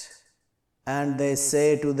reject, and they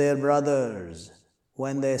say to their brothers,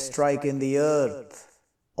 when they strike in the earth,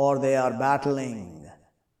 or they are battling,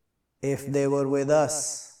 if they were with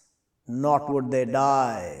us, not would they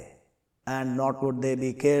die, and not would they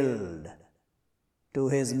be killed. To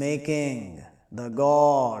His making, the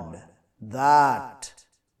God, that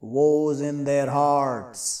woes in their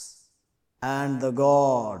hearts, and the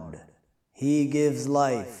God, He gives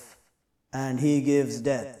life, and He gives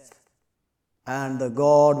death, and the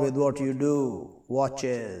God with what you do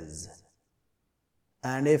watches.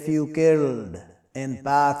 And if you killed in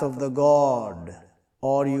path of the God,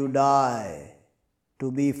 or you die,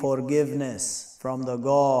 to be forgiveness from the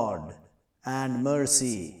God and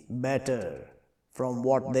mercy better from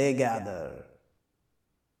what they gather.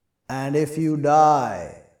 And if you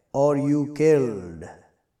die, or you killed,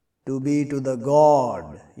 to be to the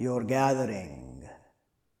God your gathering,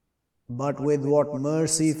 but with what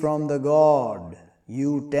mercy from the God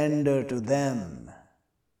you tender to them.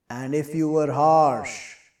 And if you were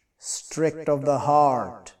harsh, strict of the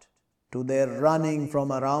heart, to their running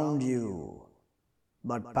from around you,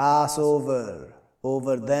 but pass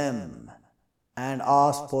over them, and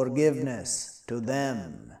ask forgiveness to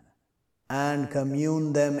them, and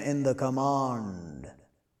commune them in the command.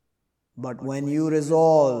 But when you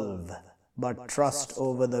resolve, but trust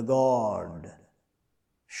over the God,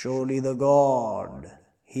 surely the God,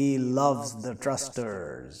 He loves the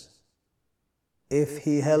trusters. If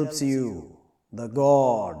He helps you, the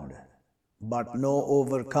God, but no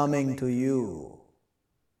overcoming to you,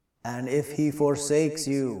 and if He forsakes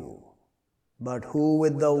you, but who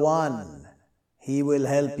with the one, He will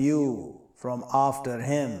help you from after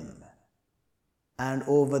Him, and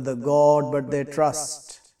over the God but they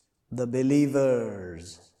trust, the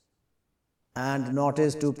believers, and not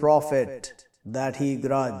is to profit that he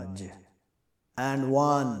grudge, and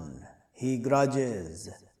one he grudges,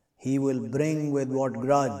 He will bring with what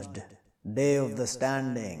grudged, day of the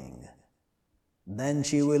standing. Then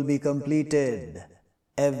she will be completed,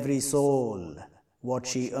 every soul, what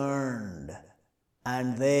she earned,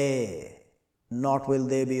 and they, not will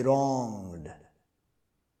they be wronged.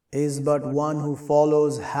 Is but one who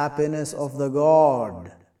follows happiness of the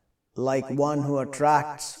God, like one who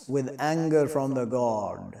attracts with anger from the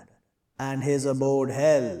God, and his abode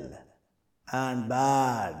hell, and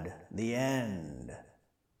bad the end.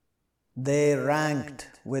 They ranked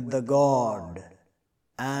with the God,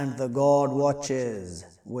 and the God watches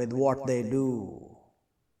with what they do.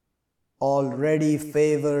 Already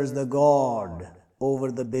favors the God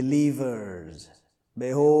over the believers.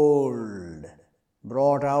 Behold,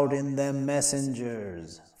 brought out in them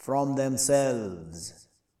messengers from themselves.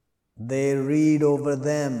 They read over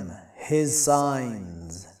them His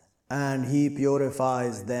signs, and He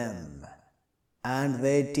purifies them. And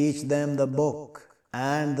they teach them the book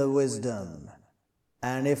and the wisdom,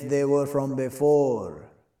 and if they were from before,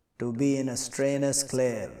 to be in a strainess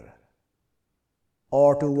clear,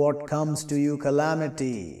 or to what comes to you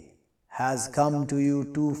calamity, has come to you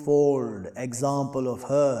twofold example of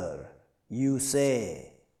her, you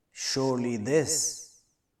say, surely this.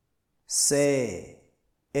 Say,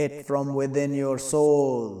 it from within your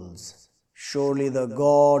souls, surely the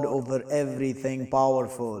God over everything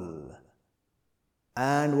powerful.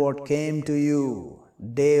 And what came to you,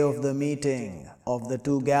 day of the meeting of the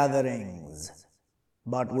two gatherings,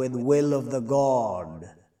 but with will of the God,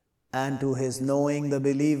 and to His knowing the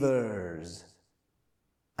believers,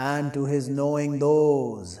 and to His knowing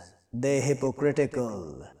those, they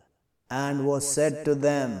hypocritical, and was said to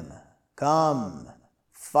them, come,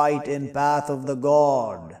 fight in path of the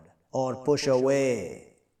God, or push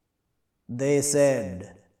away. They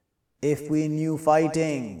said, if we knew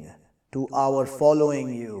fighting, to our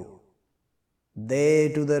following you. They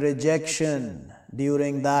to the rejection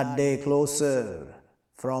during that day closer,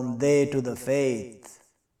 from they to the faith.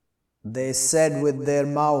 They said with their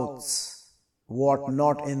mouths what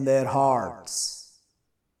not in their hearts,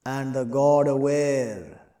 and the God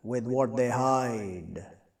aware with what they hide.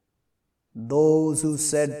 Those who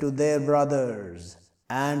said to their brothers,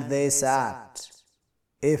 and they sat,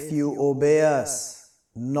 if you obey us,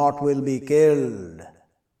 not will be killed.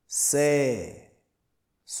 Say,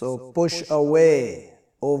 so push away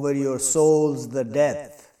over your souls the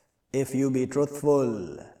death, if you be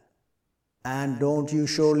truthful. And don't you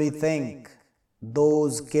surely think,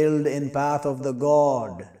 those killed in path of the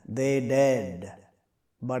God, they dead,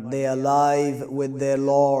 but they alive with their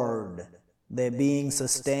Lord, they being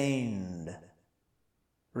sustained,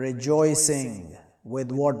 rejoicing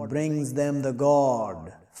with what brings them the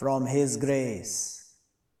God from His grace.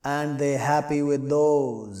 And they happy with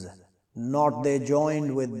those, not they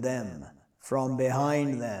joined with them, from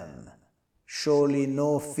behind them. Surely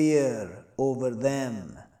no fear over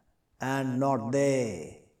them, and not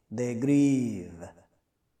they grieve.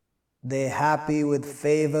 They happy with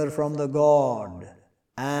favor from the God,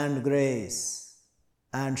 and grace.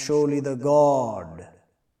 And surely the God,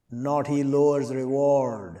 not He lowers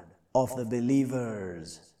reward of the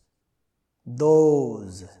believers.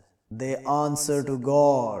 Those, they answer to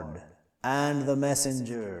God and the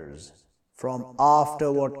messengers, from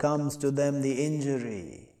after what comes to them the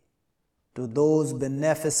injury, to those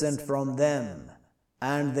beneficent from them,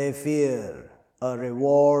 and they fear a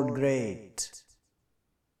reward great.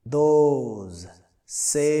 Those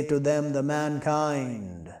say to them the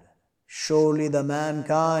mankind, surely the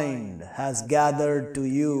mankind has gathered to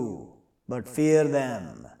you, but fear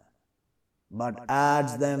them, but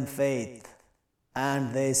adds them faith,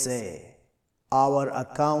 and they say, our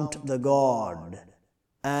account the God,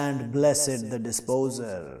 and blessed the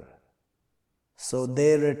disposer. So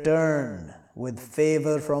they return with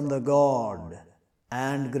favor from the God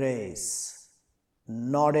and grace.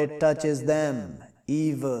 Not it touches them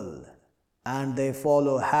evil, and they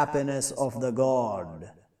follow happiness of the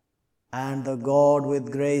God, and the God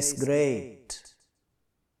with grace great.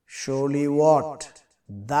 Surely what?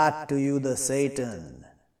 That to you the Satan,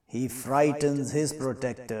 he frightens his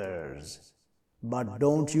protectors. But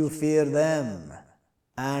don't you fear them,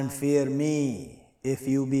 and fear me, if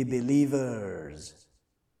you be believers.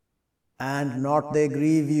 And not they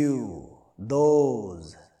grieve you,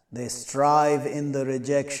 those they strive in the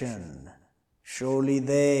rejection. Surely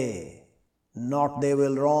not they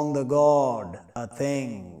will wrong the God a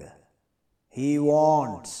thing. He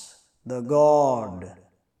wants the God,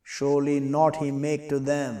 surely not he make to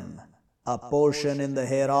them a portion in the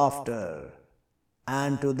hereafter,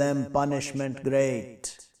 and to them punishment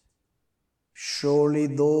great. Surely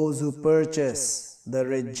those who purchase the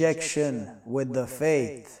rejection with the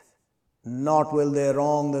faith, not will they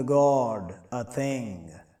wrong the God a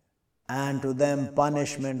thing, and to them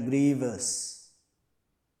punishment grievous.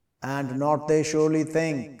 And not they surely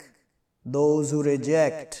think, those who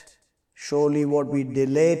reject, surely what we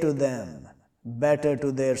delay to them, better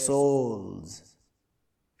to their souls.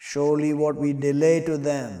 Surely what we delay to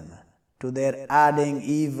them, to their adding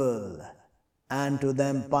evil, and to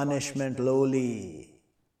them punishment lowly.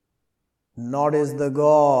 Not is the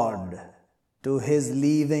God to his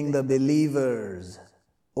leaving the believers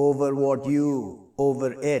over what you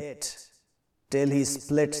over it, till he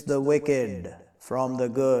splits the wicked from the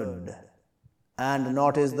good. And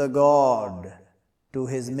not is the God to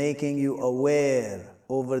his making you aware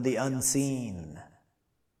over the unseen.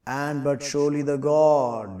 And but surely the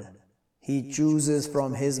God, he chooses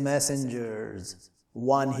from his messengers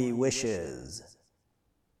one he wishes.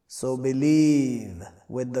 So believe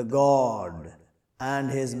with the God and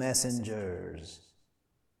his messengers.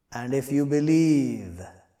 And if you believe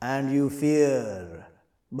and you fear,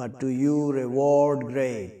 but to you reward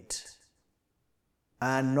great.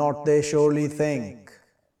 And not they surely think,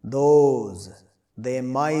 those they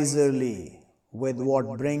miserly with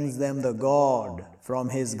what brings them the God from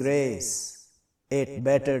his grace, it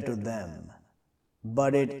better to them,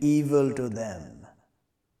 but it evil to them.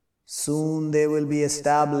 Soon they will be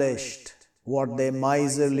established what they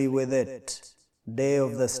miserly with it, day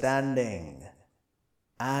of the standing,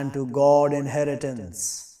 and to God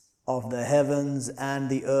inheritance of the heavens and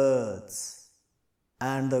the earths,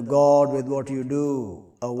 and the God with what you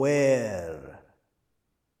do aware.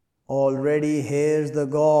 Already hears the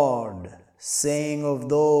God saying of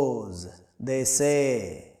those, they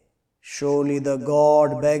say, surely the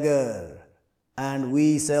God beggar, and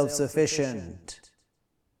we self-sufficient.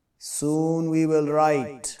 Soon we will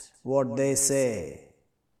write what they say,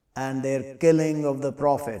 and their killing of the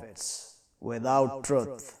prophets without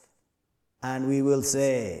truth. And we will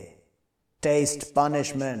say, taste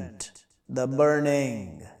punishment, the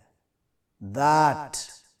burning, that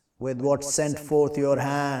with what sent forth your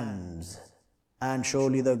hands, and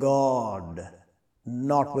surely the God,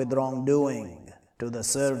 not with wrongdoing to the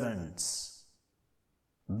servants.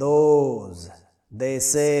 Those, they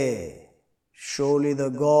say, surely the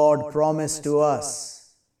God promised to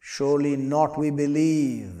us, surely not we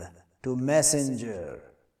believe to messenger,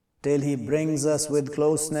 till he brings us with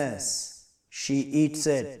closeness, she eats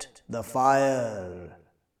it, the fire.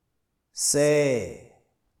 Say,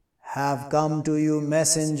 have come to you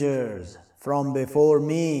messengers from before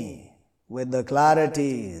me, with the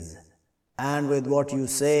clarities, and with what you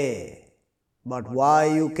say, but why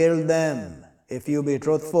you killed them, if you be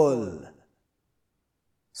truthful?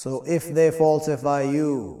 So if they falsify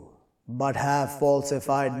you, but have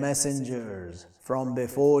falsified messengers from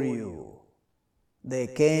before you, they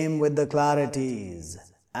came with the clarities,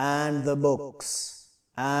 and the books,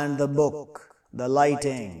 and the book, the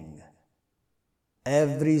lighting.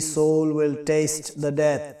 Every soul will taste the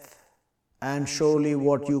death, and surely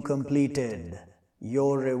what you completed,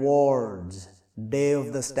 your rewards, day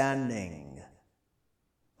of the standing.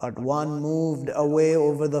 But one moved away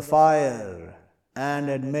over the fire, and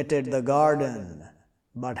admitted the garden,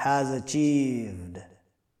 but has achieved.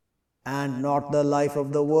 and not the life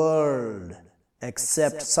of the world,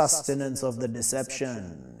 except sustenance of the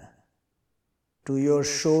deception. To your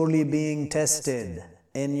surely being tested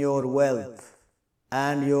in your wealth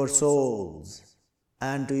and your souls,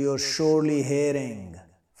 and to your surely hearing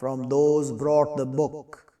from those brought the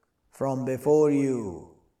book from before you,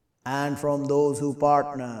 and from those who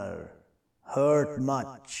partner, hurt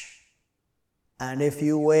much. And if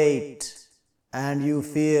you wait, and you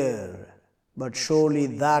fear, but surely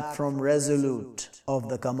that from resolute of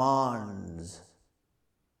the commands.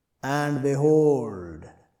 And behold,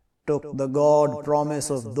 took the God promise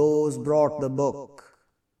of those brought the book,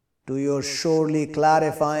 to your surely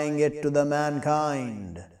clarifying it to the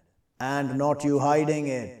mankind, and not you hiding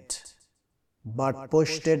it, but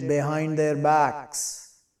pushed it behind their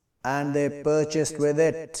backs, and they purchased with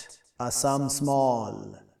it a sum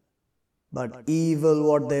small. But evil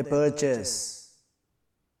what they purchase.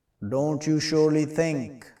 Don't you surely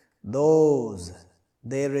think those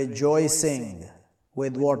they rejoicing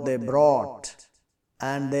with what they brought,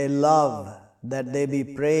 and they love that they be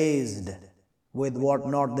praised with what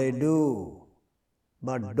not they do?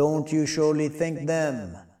 But don't you surely think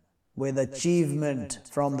them with achievement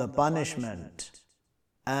from the punishment,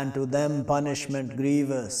 and to them punishment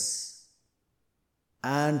grievous?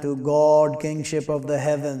 And to God kingship of the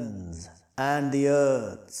heavens and the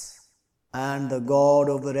earths, and the God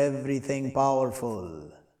over everything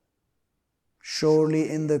powerful. Surely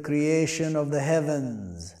in the creation of the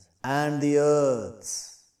heavens and the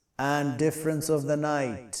earths, and difference of the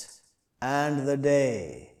night and the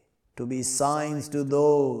day, to be signs to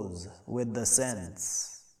those with the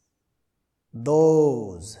sense.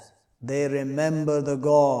 Those, they remember the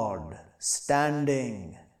God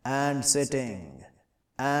standing and sitting,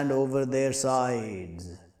 and over their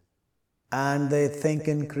sides. And they think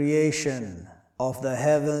in creation of the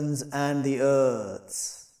heavens and the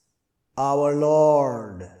earths. Our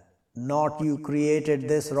Lord, not you created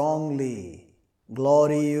this wrongly,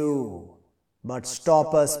 glory you, but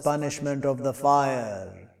stop us punishment of the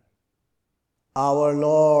fire. Our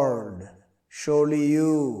Lord, surely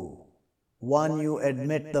you, one you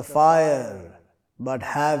admit the fire, but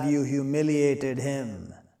have you humiliated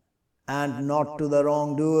him, and not to the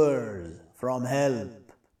wrongdoers from help.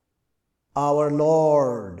 Our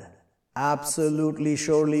Lord, absolutely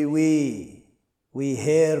surely we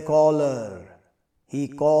hear caller, he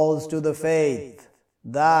calls to the faith,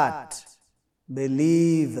 that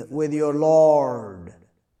believe with your Lord,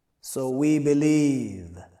 so we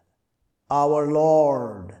believe. Our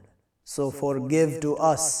Lord, so forgive to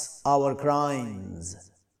us our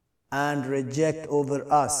crimes, and reject over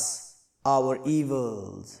us our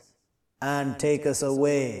evils, and take us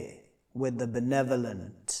away with the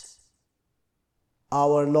benevolent.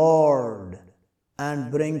 Our Lord,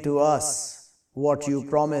 and bring to us what you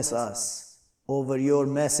promise us over your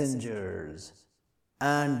messengers,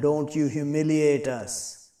 and don't you humiliate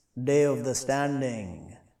us, day of the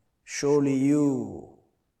standing. Surely you,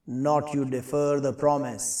 not you defer the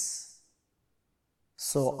promise.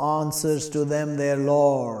 So answers to them their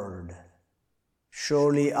Lord,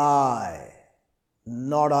 surely I,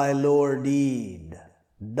 not I lower deed,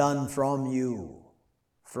 done from you,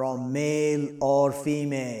 from male or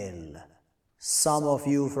female, some of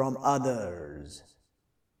you from others.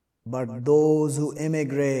 But those who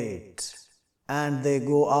immigrate, and they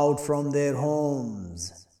go out from their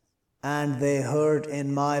homes, and they hurt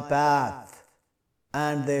in my path,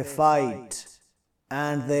 and they fight,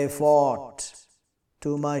 and they fought,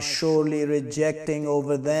 to my surely rejecting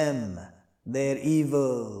over them their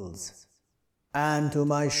evils, and to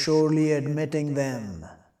my surely admitting them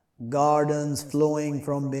gardens flowing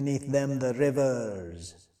from beneath them the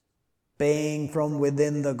rivers, paying from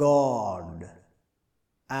within the God,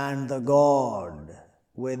 and the God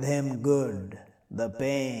with him good the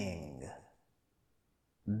paying.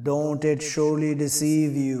 Don't it surely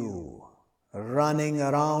deceive you, running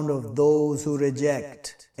around of those who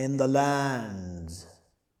reject in the lands.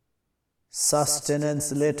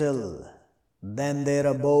 Sustenance little, then their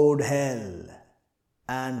abode hell,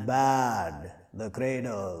 and bad the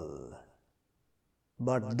cradle.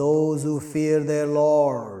 But those who fear their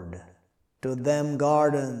Lord, to them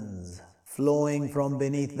gardens, flowing from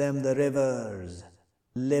beneath them the rivers,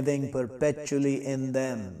 living perpetually in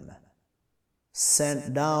them,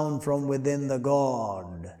 sent down from within the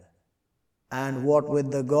God. And what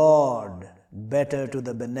with the God, better to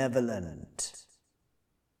the benevolent.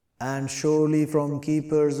 And surely from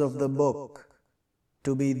keepers of the book,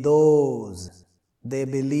 to be those they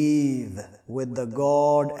believe with the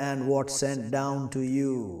God and what sent down to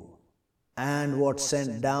you, and what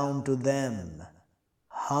sent down to them,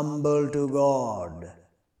 humble to God,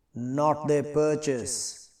 not they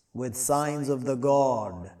purchase with signs of the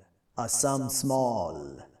God a sum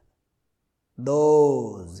small.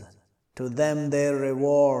 Those, to them their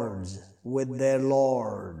rewards with their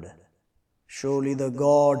Lord, surely the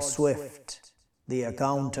God swift, the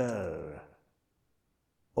accounter.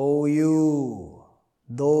 O you,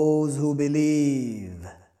 those who believe,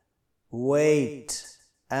 wait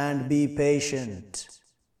and be patient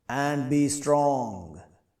and be strong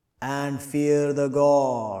and fear the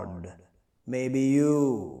God. Maybe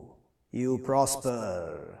you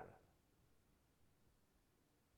prosper.